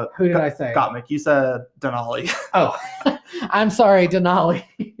who did I say? Gottmik. You said Denali. Oh, I'm sorry, Denali.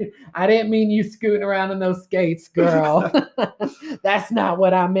 I didn't mean you scooting around in those skates, girl. That's not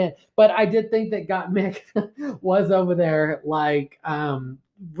what I meant. But I did think that Gottmik was over there, like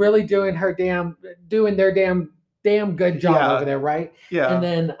really doing their damn good job over there, right? Yeah. And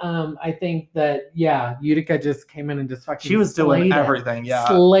then I think that Utica just came in and just fucking she was doing everything.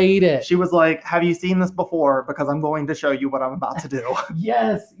 Slayed it. She was like, "Have you seen this before? Because I'm going to show you what I'm about to do."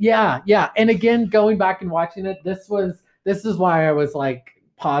 Yes, yeah. And again, going back and watching it, this is why I was like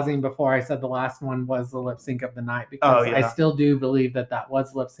pausing before I said the last one was the lip sync of the night, because I still do believe that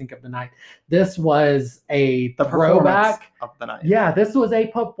was lip sync of the night. This was the throwback of the night. Yeah, this was a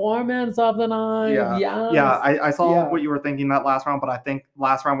performance of the night. Yeah. I saw what you were thinking that last round, but I think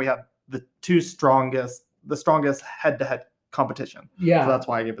last round we had the strongest head-to-head competition. Yeah. So that's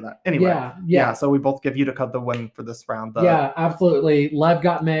why I gave it that. Anyway. Yeah. So we both give Utica the win for this round. Yeah, absolutely. Love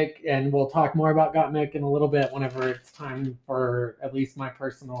Gottmik, and we'll talk more about Gottmik in a little bit whenever it's time for at least my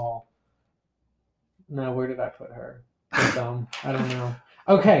personal. No, where did I put her? I don't know.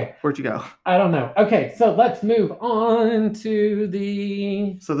 Okay. Where'd you go? I don't know. Okay, so let's move on to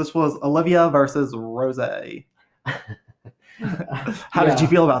the. So this was Olivia versus Rose. How did you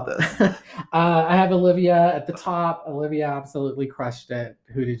feel about this? I have Olivia at the top. Olivia absolutely crushed it.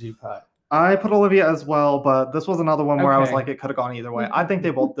 Who did you put? I put Olivia as well, but this was another one where I was like, it could have gone either way. I think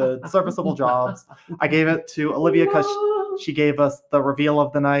they both did serviceable jobs. I gave it to Olivia because she gave us the reveal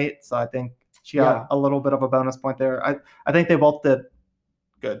of the night, so I think she got a little bit of a bonus point there. I think they both did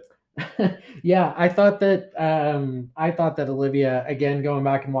good. Yeah, I thought that Olivia, again, going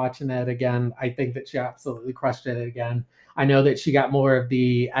back and watching it again, I think that she absolutely crushed it again. I know that she got more of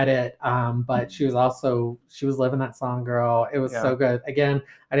the edit, but she was living that song, girl. It was so good. Again,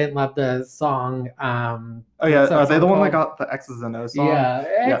 I didn't love the song. Are they the one that got the X's and O's song? Yeah,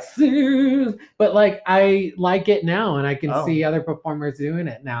 X's. But like, I like it now, and I can see other performers doing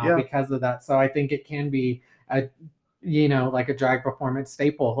it now because of that. So I think it can be like a drag performance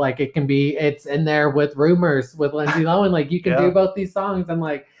staple. Like it's in there with Rumors with Lindsay Lohan. Like you can do both these songs, and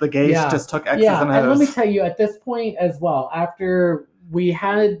like the gays just took X's and O's. And let me tell you, at this point as well, after we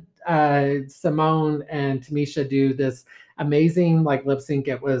had Simone and Tamisha do this amazing like lip sync,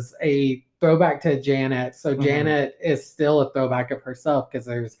 it was a throwback to Janet. So Janet is still a throwback of herself because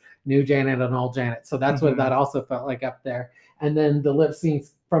there's new Janet and old Janet. So that's what that also felt like up there. And then the lip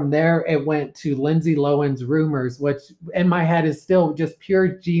syncs from there, it went to Lindsay Lohan's Rumors, which in my head is still just pure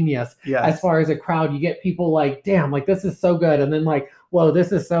genius. As far as a crowd, you get people like, damn, like this is so good. And then like, whoa,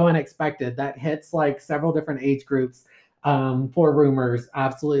 this is so unexpected. That hits like several different age groups for Rumors.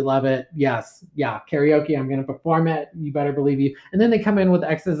 Absolutely love it. Yes. Yeah. Karaoke, I'm going to perform it. You better believe you. And then they come in with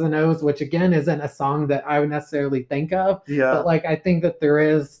X's and O's, which again isn't a song that I would necessarily think of. Yeah. But like, I think that there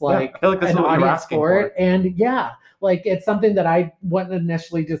is like, I feel like that's an what you're audience asking for it. And like it's something that I wouldn't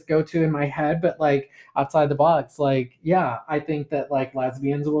initially just go to in my head, but like outside the box, like, I think that like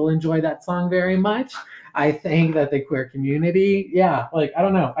lesbians will enjoy that song very much. I think that the queer community, like, I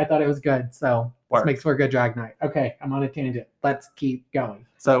don't know. I thought it was good. So this makes for a good drag night. Okay, I'm on a tangent. Let's keep going.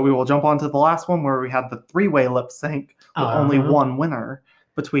 So we will jump on to the last one where we had the 3-way lip sync with only one winner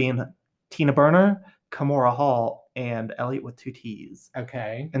between Tina Burner, Kimora Hall, and Elliot with 2 T's.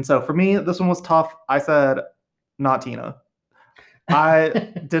 Okay. And so for me, this one was tough. I said, not Tina.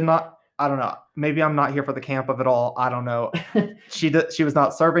 I did not. I don't know. Maybe I'm not here for the camp of it all. I don't know. She was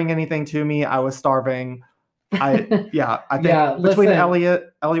not serving anything to me. I was starving. I think between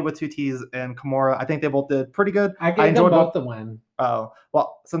Elliot with 2 T's and Kimora, I think they both did pretty good. I enjoyed both the win. Oh,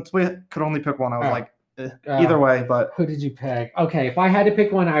 well, since we could only pick one, I was either way, but who did you pick? Okay, if I had to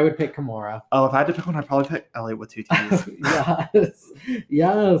pick one, I would pick Kimora. Oh, if I had to pick one, I'd probably pick Elliot with 2 T's.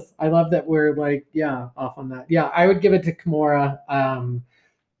 Yes. I love that we're like, off on that. Yeah, I would give it to Kimora,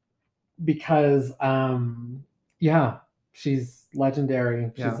 because she's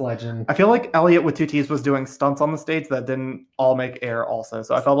legendary. She's legend. I feel like Elliot with 2 T's was doing stunts on the stage that didn't all make air also,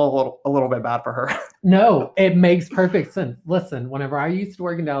 so I felt a little bit bad for her. No, it makes perfect sense. Listen, whenever I used to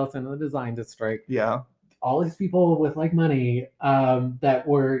work in Dallas in the design district, all these people with like money that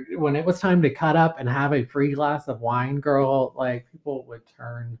were, when it was time to cut up and have a free glass of wine, girl, like people would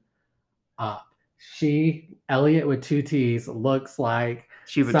turn up. Elliot with two T's, looks like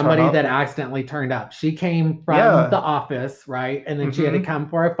She would somebody turn up. that accidentally turned up. She came from Yeah. the office, right? And then she had to Mhm. come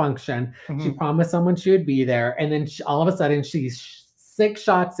for a function. She Mhm. promised someone she would be there. And then all of a sudden she's 6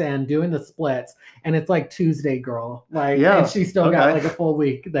 shots in doing the splits. And it's like Tuesday, girl. Like, Yeah, and she still got okay. like a full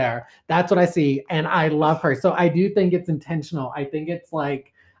week there. That's what I see. And I love her. So I do think it's intentional. I think it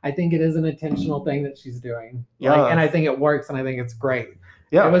is an intentional thing that she's doing. Like, and I Yes. think it works, and I think it's great.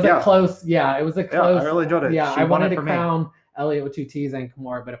 Yeah, It was yeah. a close, it was a close. I really enjoyed it. Yeah, She I won it wanted to for me. crown Elliot with two T's and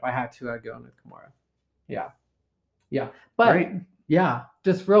Kimura, but if I had to, I'd go in with Kimura. Yeah. But Great. yeah,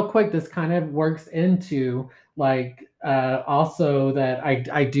 just real quick, this kind of works into like also that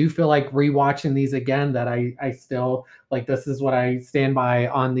I do feel like rewatching these again, that I still like, this is what I stand by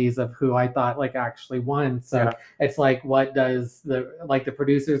on these of who I thought like actually won. So Yeah. it's like, what does the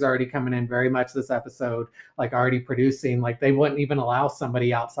producers already coming in very much this episode, like already producing, like they wouldn't even allow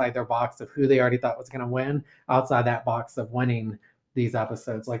somebody outside their box of who they already thought was going to win outside that box of winning these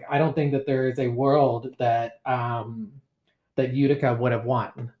episodes. Like, I don't think that there is a world that that Utica would have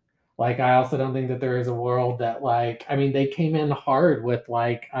won. Like, I also don't think that there is a world that, like, I mean, they came in hard with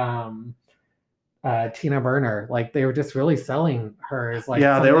like Tina Burner. Like, they were just really selling her as like,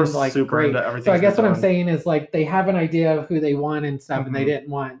 Yeah, they were like super great. into everything. So I she guess was what I'm doing. saying is like they have an idea of who they won and stuff, and they Mhm. didn't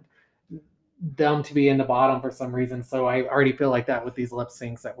want them to be in the bottom for some reason. So I already feel like that with these lip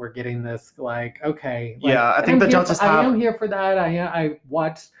syncs that we're getting this like, okay, like, Yeah, I and think the I'm here judges for- I have. am here for that. I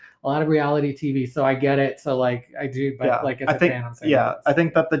watch a lot of reality TV, so I get it. So like I do, but Yeah, like as I a think. fan, I'm saying Yeah, I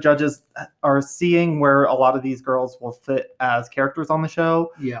think that the judges are seeing where a lot of these girls will fit as characters on the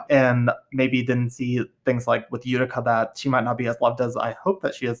show, yeah, and maybe didn't see things like with Utica that she might not be as loved as I hope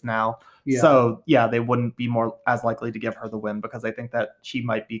that she is now. yeah. So yeah, they wouldn't be more as likely to give her the win because I think that she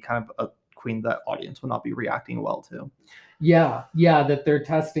might be kind of a queen that audience would not be reacting well to. Yeah, that they're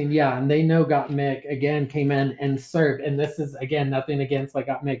testing. Yeah, and they know Gottmik again came in and served. And this is again nothing against like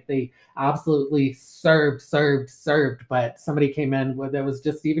Gottmik. They absolutely served. But somebody came in that was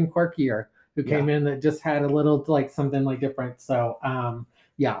just even quirkier, who came in that just had a little like something like different. So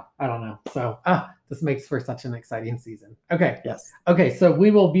yeah, I don't know. So this makes for such an exciting season. Okay. Yes. Okay, so we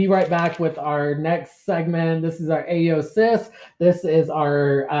will be right back with our next segment. This is our Ayo Sis. This is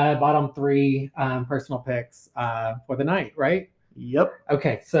our bottom 3 personal picks for the night, right? Yep.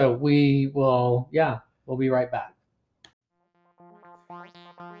 Okay, so we'll be right back.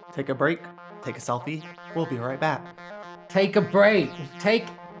 Take a break, take a selfie. We'll be right back. Take a break. Take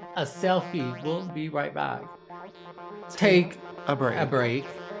a selfie. We'll be right back. Take a break. A break.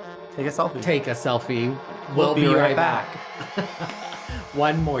 Take a selfie. Take a selfie. We'll be right back.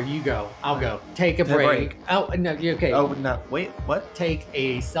 One more. You go. I'll go. Take a break. Oh, no. Okay. Oh, no. Wait, what? Take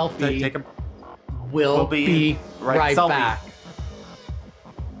a selfie. We'll be right back.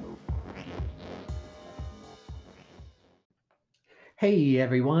 Hey,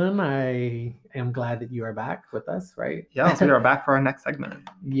 everyone. I am glad that you are back with us, right? Yes, we are back for our next segment.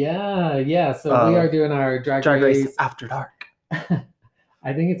 Yeah. So we are doing our Drag Race After Dark.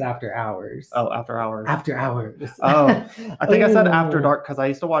 I think it's After Hours. Oh, After Hours. After Hours. Oh, I think I said After Dark because I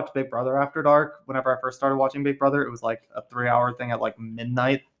used to watch Big Brother After Dark. Whenever I first started watching Big Brother, it was like a 3-hour thing at like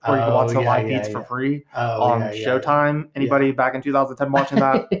midnight where you could watch the live feeds for free on Showtime. Anybody back in 2010 watching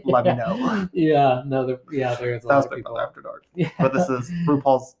that, let me know. Yeah, no, there is a lot of people. After Dark. Yeah. But this is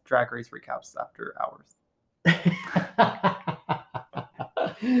RuPaul's Drag Race recaps After Hours.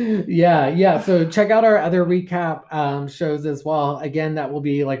 Yeah. So check out our other recap shows as well. Again, that will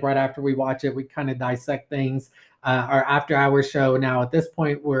be like right after we watch it. We kind of dissect things. Our After Hours show now at this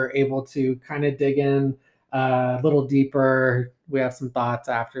point, we're able to kind of dig in a little deeper. We have some thoughts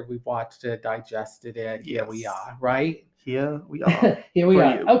after we've watched it, digested it. Here we are, right? Here we are. Here we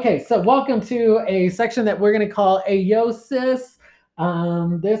are. Okay, so welcome to a section that we're going to call Ayo Sis.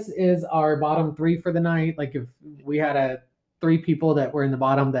 This is our bottom 3 for the night. Like if we had 3 people that were in the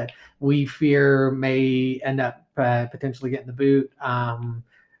bottom that we fear may end up potentially getting the boot.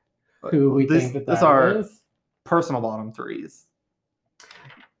 Who we think that is our personal bottom 3s.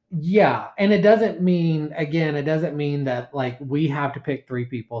 Yeah, and it doesn't mean that like we have to pick 3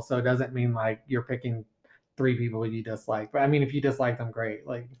 people. So it doesn't mean like you're picking 3 people you dislike. But I mean, if you dislike them, great.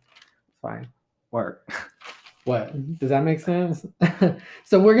 Like, it's fine. Work. What? Does that make sense?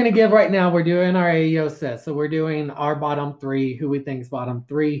 So we're going to give right now, we're doing our Ayo Sis. So we're doing our bottom 3, who we think is bottom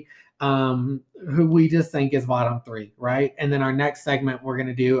 3. who we just think is bottom three, right? And then our next segment we're going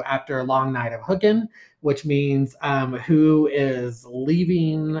to do after a long night of hooking, which means who is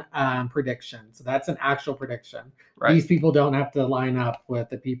leaving prediction. So that's an actual prediction. Right. These people don't have to line up with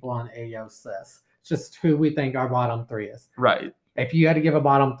the people on AOSIS. It's just who we think our bottom three is. Right. If you had to give a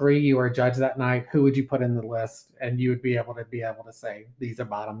bottom three, you were a judge that night, who would you put in the list? And you would be able to say, these are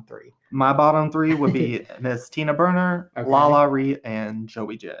bottom three. My bottom three would be Miss Tina Burner, Okay. Lala Ree, and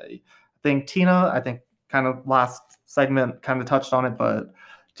Joey J. I think Tina, kind of last segment kind of touched on it, but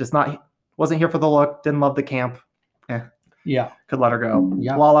just wasn't here for the look, didn't love the camp. Yeah. Could let her go.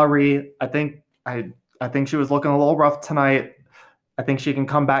 Yeah. Lala Ree, I think she was looking a little rough tonight. I think she can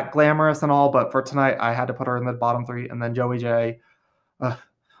come back glamorous and all, but for tonight, I had to put her in the bottom three. And then Joey J.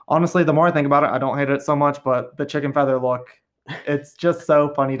 Honestly, the more I think about it, I don't hate it so much, but the chicken feather look, it's just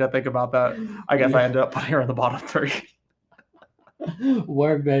so funny to think about that. I guess I ended up putting her in the bottom three.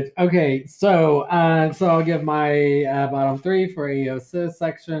 Work, bitch. Okay, so I'll give my bottom three for AOSIS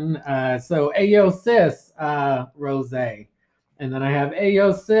section. So AOSIS, Rose. And then I have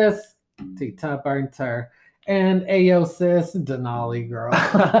AOSIS, Tita Burnter. And AOSIS, Denali girl.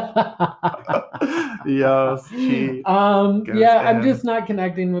 Yes, she. I'm just not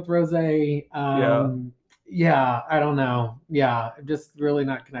connecting with Rose. Yeah, I don't know. Yeah, I'm just really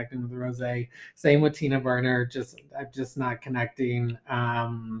not connecting with Rose. Same with Tina Burner. I'm just not connecting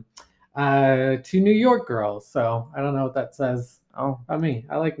to New York girls. So I don't know what that says. Oh, I mean,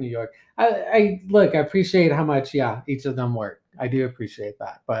 I like New York. I appreciate how much each of them work. I do appreciate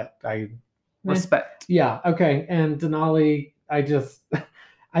that, but respect. Yeah. Okay. And Denali, I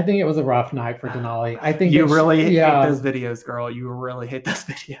think it was a rough night for Denali. I think you really hate those videos, girl. You really hate those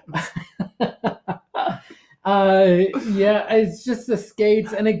videos. It's just the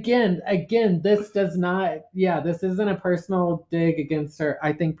skates. And again, this isn't a personal dig against her.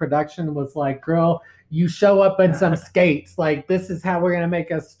 I think production was like, girl, you show up in some skates. Like, this is how we're going to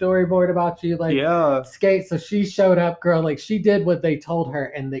make a storyboard about you. Like, skates. So she showed up, girl. Like, she did what they told her.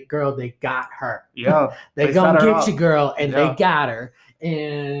 And they got her. Yeah. they gonna get you, girl. And they got her.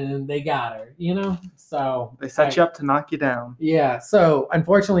 And they got her, So they set you up to knock you down. Yeah. So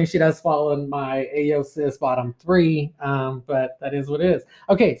unfortunately, she does fall in my AOSIS bottom three. But that is what it is.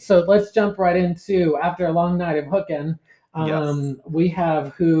 Okay, so let's jump right into after a long night of hooking. We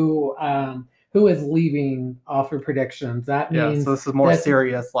have who is leaving off for predictions. That means so this is more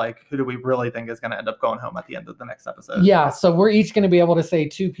serious. Like, who do we really think is going to end up going home at the end of the next episode? Yeah. So we're each going to be able to say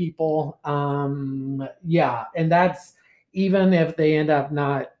two people. And that's. Even if they end up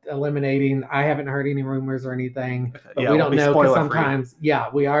not eliminating, I haven't heard any rumors or anything, but we don't know because sometimes,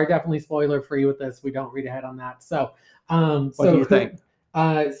 we are definitely spoiler free with this. We don't read ahead on that. So, what do you think?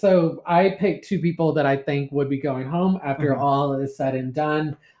 So I picked two people that I think would be going home after all is said and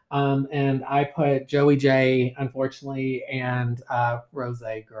done. And I put Joey J, unfortunately, and Rose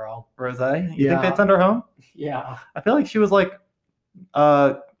girl. Rose? You think they'd send her home? Yeah. I feel like she was like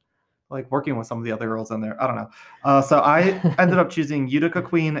working with some of the other girls in there. I don't know. So I ended up choosing Utica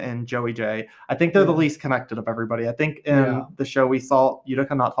Queen and Joey J. I think they're the least connected of everybody. I think in the show we saw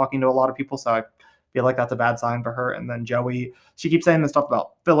Utica not talking to a lot of people, so I feel like that's a bad sign for her. And then Joey, she keeps saying this stuff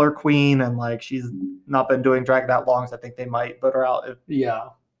about filler queen and like she's not been doing drag that long, so I think they might vote her out if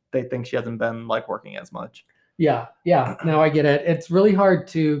they think she hasn't been like working as much. Yeah. No, I get it. It's really hard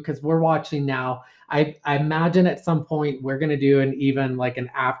to, because we're watching now. I imagine at some point we're going to do an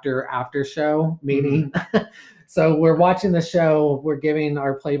after show meeting. So we're watching the show, we're giving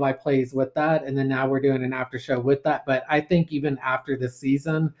our play-by-plays with that, and then now we're doing an after show with that. But I think even after the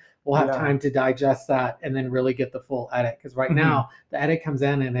season, we'll have time to digest that and then really get the full edit. Because right now the edit comes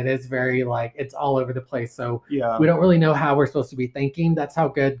in and it is very it's all over the place. So we don't really know how we're supposed to be thinking. That's how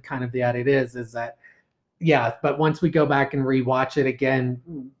good kind of the edit is that. Yeah, but once we go back and rewatch it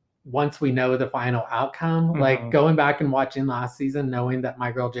again, once we know the final outcome, like going back and watching last season, knowing that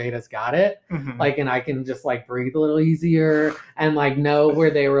my girl Jada's got it, and I can just breathe a little easier and know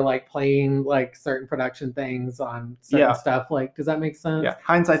where they were playing certain production things on certain stuff. Does that make sense? Yeah,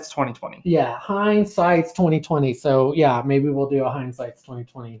 hindsight's 2020. Yeah, hindsight's 2020. So maybe we'll do a hindsight's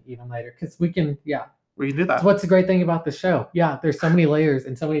 2020 even later because we can. We can do that. So what's the great thing about the show? There's so many layers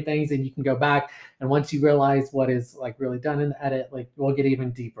and so many things, and you can go back. And once you realize what is really done in the edit, we'll get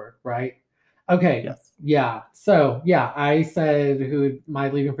even deeper, right? Okay. Yes. Yeah. So I said my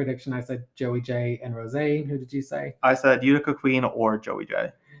leaving prediction. I said Joey J and Rose. Who did you say? I said Utica Queen or Joey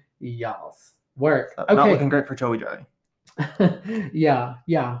J. Yes. Work. Okay. Not looking great for Joey J.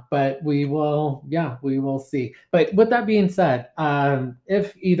 Yeah, but we will see. But with that being said,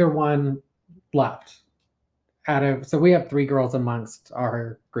 if either one left, so we have 3 girls amongst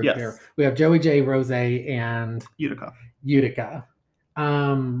our group Yes. here. We have Joey J, Rose, and Utica.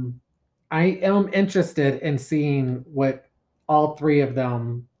 I am interested in seeing what all 3 of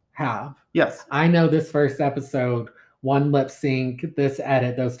them have. Yes. I know this first episode, one lip sync, this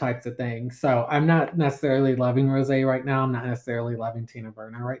edit, those types of things. So I'm not necessarily loving Rose right now. I'm not necessarily loving Tina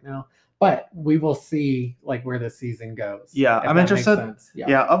Burner right now. But we will see like where the season goes. Yeah, I'm interested.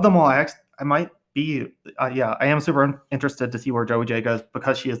 Yeah, of them all, I might be. I am super interested to see where Joey J goes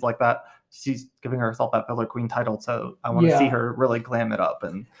because she is like that. She's giving herself that filler queen title, so I want to see her really glam it up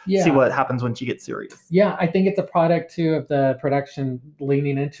and see what happens when she gets serious. Yeah, I think it's a product too of the production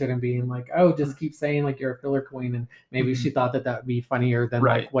leaning into it and being like, oh, just keep saying like you're a filler queen, and maybe she thought that would be funnier than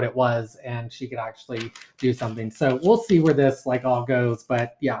like what it was, and she could actually do something. So we'll see where this like all goes,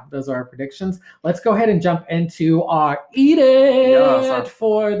 but yeah, those are our predictions. Let's go ahead and jump into our Eat It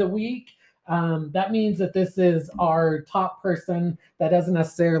for the week. That means that this is our top person. That doesn't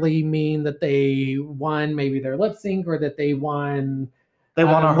necessarily mean that they won maybe their lip sync or that they won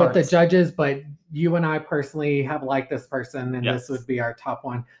our with the judges, but you and I personally have liked this person, and yes. This would be our top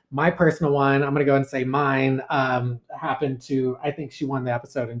one. My personal one, I'm going to go and say mine, happened to, I think she won the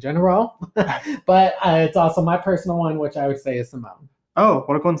episode in general, but it's also my personal one, which I would say is Simone. Oh,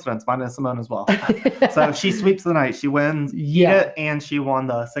 what a coincidence. Mine is Simone as well. So she sweeps the night. She wins Eat It, and she won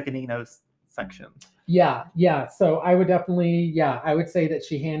the Sicaninos section. Yeah. So I would definitely, I would say that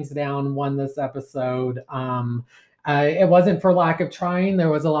she hands down won this episode. It wasn't for lack of trying. There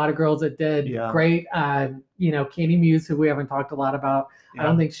was a lot of girls that did great. Candy Muse, who we haven't talked a lot about. I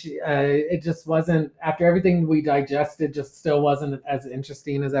don't think she. It just wasn't, after everything we digested, just still wasn't as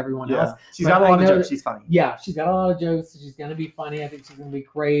interesting as everyone else. She's got a lot of jokes. She's funny. Yeah, she's got a lot of jokes. She's gonna be funny. I think she's gonna be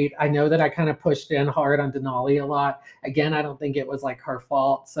great. I know that I kind of pushed in hard on Denali a lot. Again, I don't think it was like her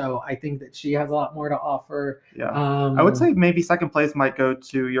fault. So I think that she has a lot more to offer. Yeah. I would say maybe second place might go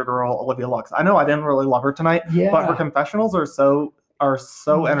to your girl Olivia Lux. I know I didn't really love her tonight, but her confessionals are so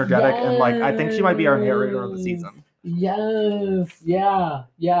energetic, and like I think she might be our narrator of the season. Yes. Yeah.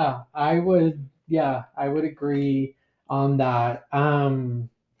 I would agree on that.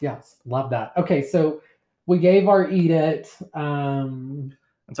 Yes, love that. Okay, so we gave our Eat It. And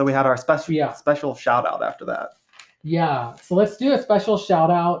so we had our special shout out after that. Yeah. So let's do a special shout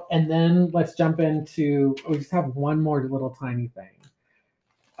out, and then let's jump into, we just have one more little tiny thing.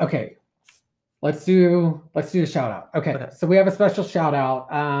 Okay. Let's do a shout out. Okay. So we have a special shout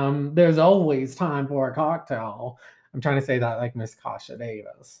out. There's always time for a cocktail. I'm trying to say that like Miss Kasha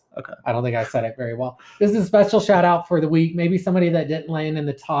Davis. Okay. I don't think I said it very well. This is a special shout out for the week. Maybe somebody that didn't land in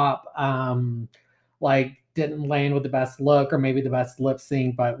the top, didn't land with the best look or maybe the best lip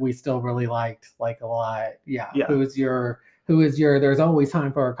sync, but we still really liked like a lot. Yeah. Who is your there's always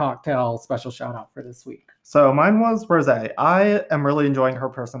time for a cocktail special shout out for this week? So mine was Rose. I am really enjoying her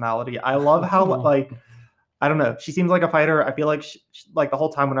personality. I love how I don't know. She seems like a fighter. I feel like she, like the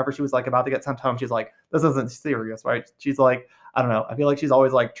whole time whenever she was like about to get sent home, she's like, this isn't serious, right? She's like, I don't know. I feel like she's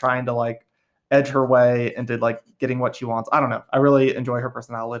always like trying to like edge her way into like getting what she wants. I don't know. I really enjoy her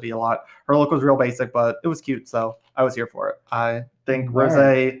personality a lot. Her look was real basic, but it was cute. So I was here for it. I think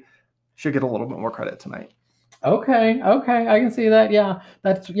Rose should get a little bit more credit tonight. Okay. I can see that.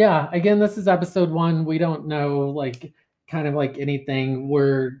 Again, this is episode 1. We don't know like kind of like anything.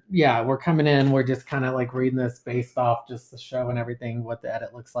 We're coming in. We're just kind of like reading this based off just the show and everything, what the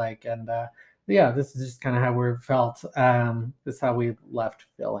edit looks like. And this is just kind of how we're felt. This is how we left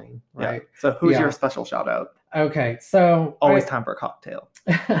feeling, right? Yeah. So who's your special shout out? Okay, so always time for a cocktail.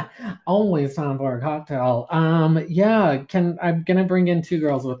 Always time for a cocktail. I'm gonna bring in 2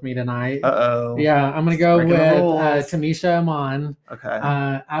 girls with me tonight. Yeah, I'm gonna go with Tamisha Iman. Okay.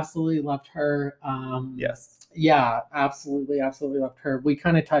 Absolutely loved her. Yes. Yeah, absolutely loved her. We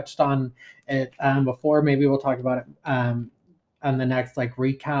kind of touched on it before. Maybe we'll talk about it on the next like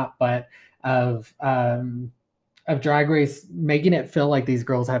recap, but of Drag Race making it feel like these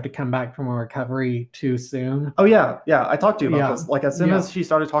girls have to come back from a recovery too soon. Oh yeah. I talked to you about this. Like as soon as she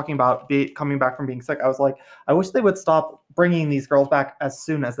started talking about coming back from being sick, I was like, I wish they would stop bringing these girls back as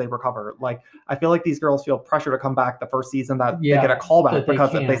soon as they recover. Like I feel like these girls feel pressure to come back the first season that they get a call back,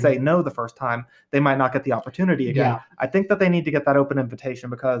 because if they say no the first time, they might not get the opportunity again. I think that they need to get that open invitation,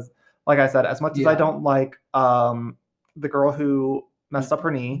 because like I said, as much as I don't like the girl who messed up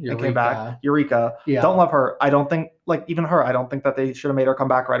her knee and came back, Eureka. Don't love her. I don't think, like, even her, I don't think that they should have made her come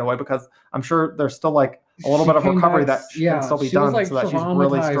back right away, because I'm sure there's still like a little bit of recovery that can still be done, so that she's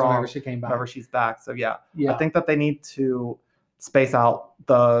really strong whenever she came back. whenever she's back. So I think that they need to space out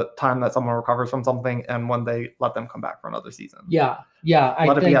the time that someone recovers from something and when they let them come back for another season. Yeah.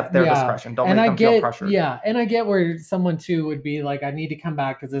 Let it be at their discretion. Don't make them feel pressured. Yeah, and I get where someone too would be like, I need to come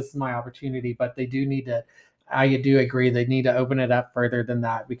back because this is my opportunity, but they do need to. I do agree they need to open it up further than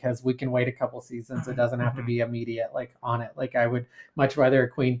that because we can wait a couple seasons. It doesn't have to be immediate, like on it. Like I would much rather a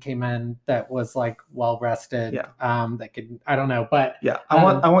queen came in that was like well rested. Yeah. That could, I don't know, but yeah, I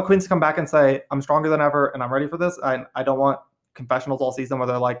want queens to come back and say, I'm stronger than ever and I'm ready for this. I don't want confessionals all season where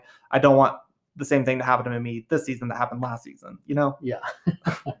they're like, I don't want the same thing to happen to me this season that happened last season. You know? Yeah.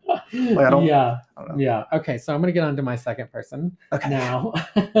 Like, I don't know. Yeah. Okay, so I'm gonna get on to my second person now.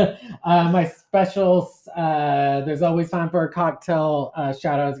 Okay. My specials. There's always time for a cocktail.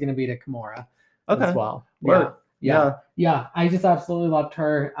 Shout out is gonna be to Kimura as well. Yeah. I just absolutely loved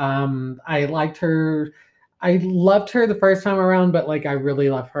her. I liked her. I loved her the first time around, but like I really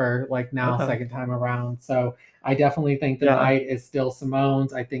love her like now second time around. So I definitely think the night is still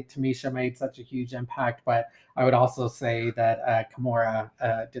Simone's. I think Tamisha made such a huge impact, but I would also say that Kimura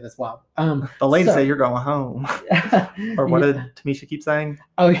did as well. The lady said you're going home. Or what did Tamisha keep saying?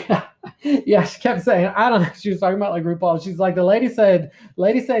 Oh yeah. Yeah, she kept saying, I don't know. She was talking about like RuPaul. She's like, the lady said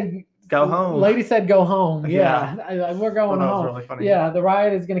go home. Lady said go home. Yeah. We're going home. That was really funny. Yeah, the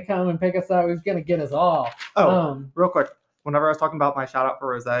riot is gonna come and pick us up. He's gonna get us all. Oh, real quick. Whenever I was talking about my shout out for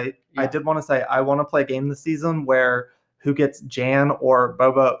Rose, I did want to say I want to play a game this season where who gets Jan or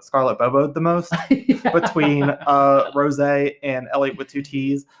Scarlett Bobo the most between Rose and Elliot with 2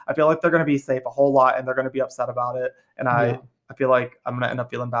 T's. I feel like they're going to be safe a whole lot and they're going to be upset about it. And I feel like I'm going to end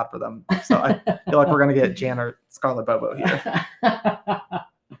up feeling bad for them. So I feel like we're going to get Jan or Scarlett Bobo here.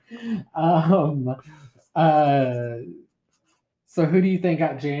 So who do you think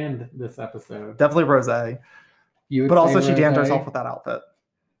got Janned this episode? Definitely Rose. But also she jammed herself with that outfit.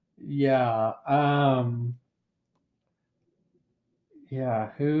 Yeah. Yeah,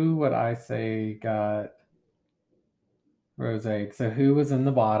 who would I say got Rose? So who was in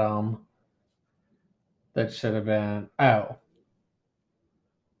the bottom that should have been? Oh.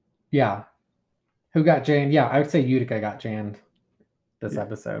 Yeah. Who got Janned? Yeah, I would say Utica got Janned this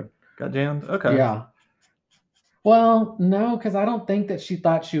episode. Got jammed? Okay. Yeah. Well, no, because I don't think that she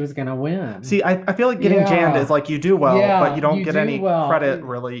thought she was going to win. See, I feel like getting jammed is like you do well, but you don't get any credit,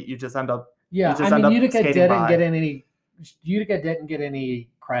 really. You just end up Utica didn't get any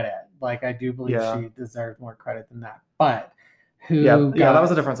credit. Like, I do believe she deserved more credit than that. But who got, that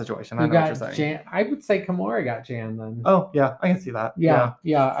was a different situation. I know what you're saying. I would say Kimura got jammed then. Oh, yeah, I can see that. Yeah,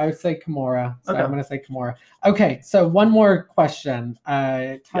 I would say Kimura. So I'm going to say Kimura. Okay, so one more question.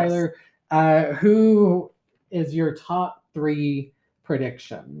 Tyler, who is your top 3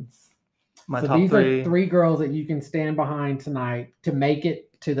 predictions? These are 3 girls that you can stand behind tonight to make it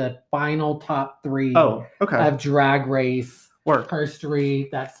to the final top 3 of Drag Race history.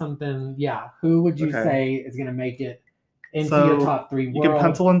 That's something. Yeah, who would you say is going to make it into your top 3? You can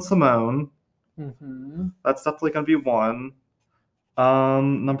pencil in Simone. Mm-hmm. That's definitely going to be 1.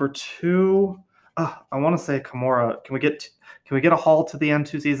 Number 2, I want to say Kimura. Can we get a haul to the end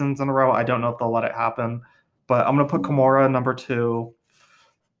 2 seasons in a row? I don't know if they'll let it happen, but I'm going to put Kimura number 2.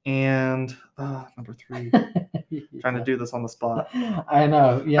 And number 3. Trying to do this on the spot. I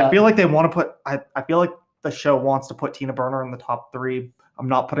know. Yeah. I feel like they want to put. I feel like the show wants to put Tina Burner in the top 3. I'm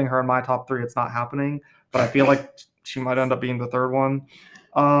not putting her in my top 3. It's not happening. But I feel like she might end up being the 3rd one.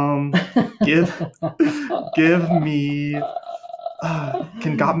 Give me.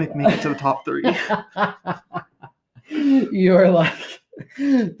 Can Gottmik make it to the top 3? You're like,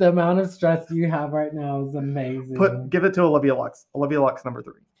 the amount of stress you have right now is amazing. Give it to Olivia Lux. Olivia Lux number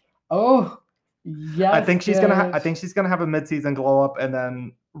 3. Oh, yes. I think she's gonna have a mid-season glow up and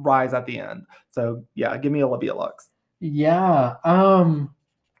then rise at the end. So yeah, give me Olivia Lux. Yeah.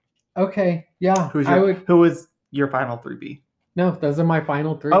 Okay. Yeah. Who is your final 3B? No, those are my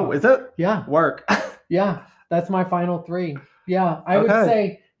final 3. Oh, is it? Yeah. Work. Yeah, that's my final 3. Yeah, I would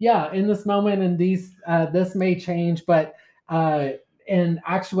say, in this moment and these, this may change, but in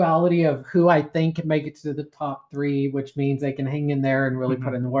actuality of who I think can make it to the top 3, which means they can hang in there and really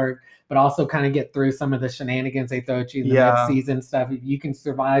put in the work, but also kind of get through some of the shenanigans they throw at you in the mid-season stuff. If you can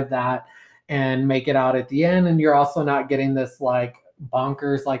survive that and make it out at the end, and you're also not getting this like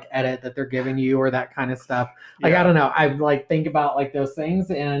bonkers like edit that they're giving you or that kind of stuff. Like, I don't know. I like think about like those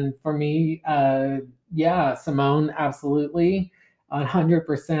things. And for me, Simone, absolutely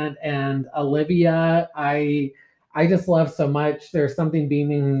 100%. And Olivia, I just love so much. There's something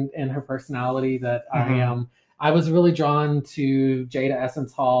beaming in her personality that I was really drawn to Jada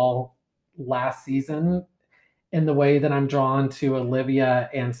Essence Hall last season in the way that I'm drawn to Olivia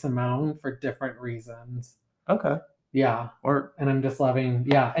and Simone for different reasons. Okay. Yeah. Or And I'm just loving,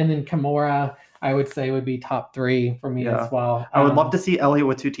 yeah. And then Kimura, I would say would be top 3 for me Yeah. as well. I would love to see Elliot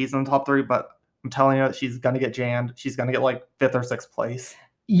with 2 T's in the top 3, but I'm telling you, she's gonna get jammed. She's gonna get like 5th or 6th place.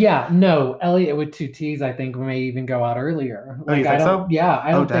 Yeah, no, Elliot with 2 T's, I think may even go out earlier. Oh, you Like I think don't, so? yeah,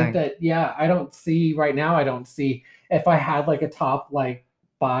 I Oh, don't think dang. that. Yeah, I don't see right now. I don't see if I had like a top like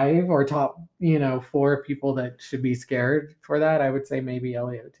 5 or top 4 people that should be scared for that. I would say maybe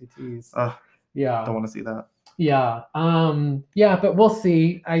Elliot with 2 T's. Ugh, Yeah. don't want to see that. Yeah. Yeah, but we'll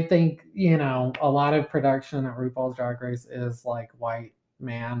see. I think, a lot of production at RuPaul's Drag Race is like white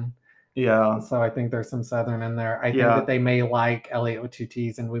man. Yeah. So I think there's some Southern in there. I think Yeah. that they may like Elliot with 2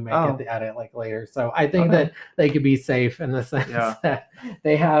 T's and we may Oh. get the edit like later. So I think Okay. that they could be safe in the sense Yeah. that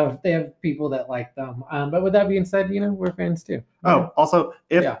they have people that like them. But with that being said, we're fans too. Oh, also,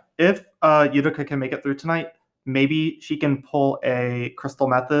 if Yeah. Utica can make it through tonight, maybe she can pull a Crystal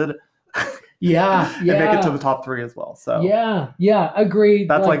Method Yeah, and make it to the top 3 as well. So yeah, agreed.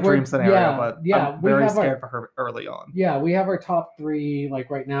 that's like dream scenario, yeah, but yeah, I'm very scared for her early on. Yeah, we have our top 3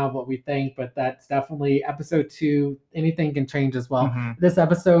 like right now of what we think, but that's definitely episode 2. Anything can change as well. Mhm. This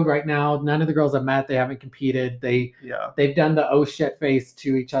episode right now, none of the girls have met. They haven't competed. They've done the oh shit face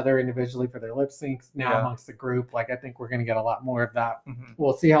to each other individually for their lip syncs now amongst the group. Like I think we're gonna get a lot more of that. Mhm.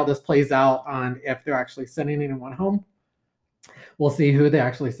 We'll see how this plays out on if they're actually sending anyone home. We'll see who they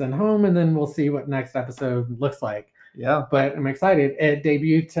actually send home, and then we'll see what next episode looks like. Yeah. But I'm excited. It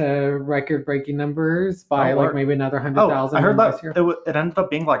debuted to record-breaking numbers by like maybe another 100,000. I heard that it ended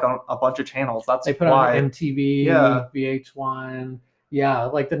up being like on a bunch of channels. That's they put why. on MTV, VH1. Yeah,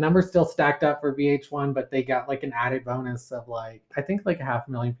 like the numbers still stacked up for VH1, but they got like an added bonus of like I think like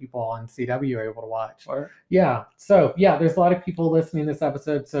 500,000 people on CW are able to watch. Yeah, so yeah, there's a lot of people listening to this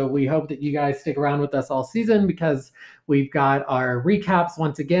episode. So we hope that you guys stick around with us all season because we've got our recaps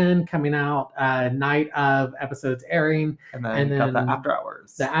once again coming out night of episodes airing, and then got the after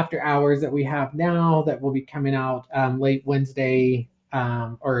hours. The after hours that we have now that will be coming out late Wednesday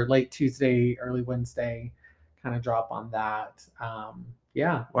or late Tuesday, early Wednesday. Kind of drop on that.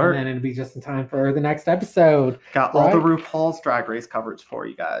 Yeah. Word. And then it'll be just in time for the next episode. Got all the RuPaul's Drag Race coverage for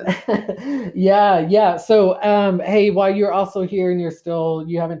you guys. Yeah. So hey, while you're also here and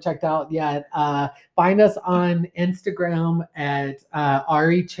you haven't checked out yet, find us on Instagram at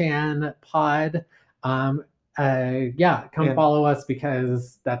Ari Chan Pod. Come follow us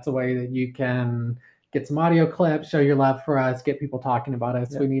because that's a way that you can get some audio clips, show your love for us, get people talking about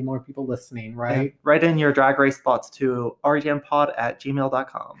us. We need more people listening, right? Yeah. Write in your Drag Race thoughts to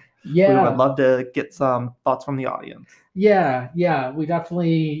arichanpod@gmail.com. Yeah. We would love to get some thoughts from the audience. Yeah. We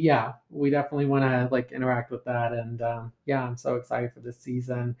definitely want to like interact with that. And I'm so excited for this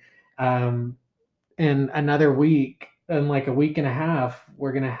season. In another week, in like a week and a half,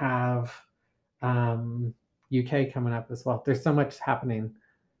 we're going to have UK coming up as well. There's so much happening.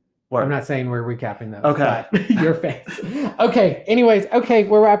 I'm not saying we're recapping those. Okay. But your face. Okay. Anyways,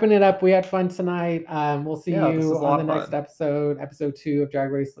 we're wrapping it up. We had fun tonight. We'll see you on the next episode. Episode 2 of Drag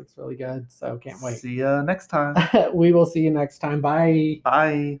Race looks really good. So can't wait. See you next time. We will see you next time. Bye.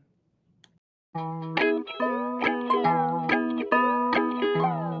 Bye.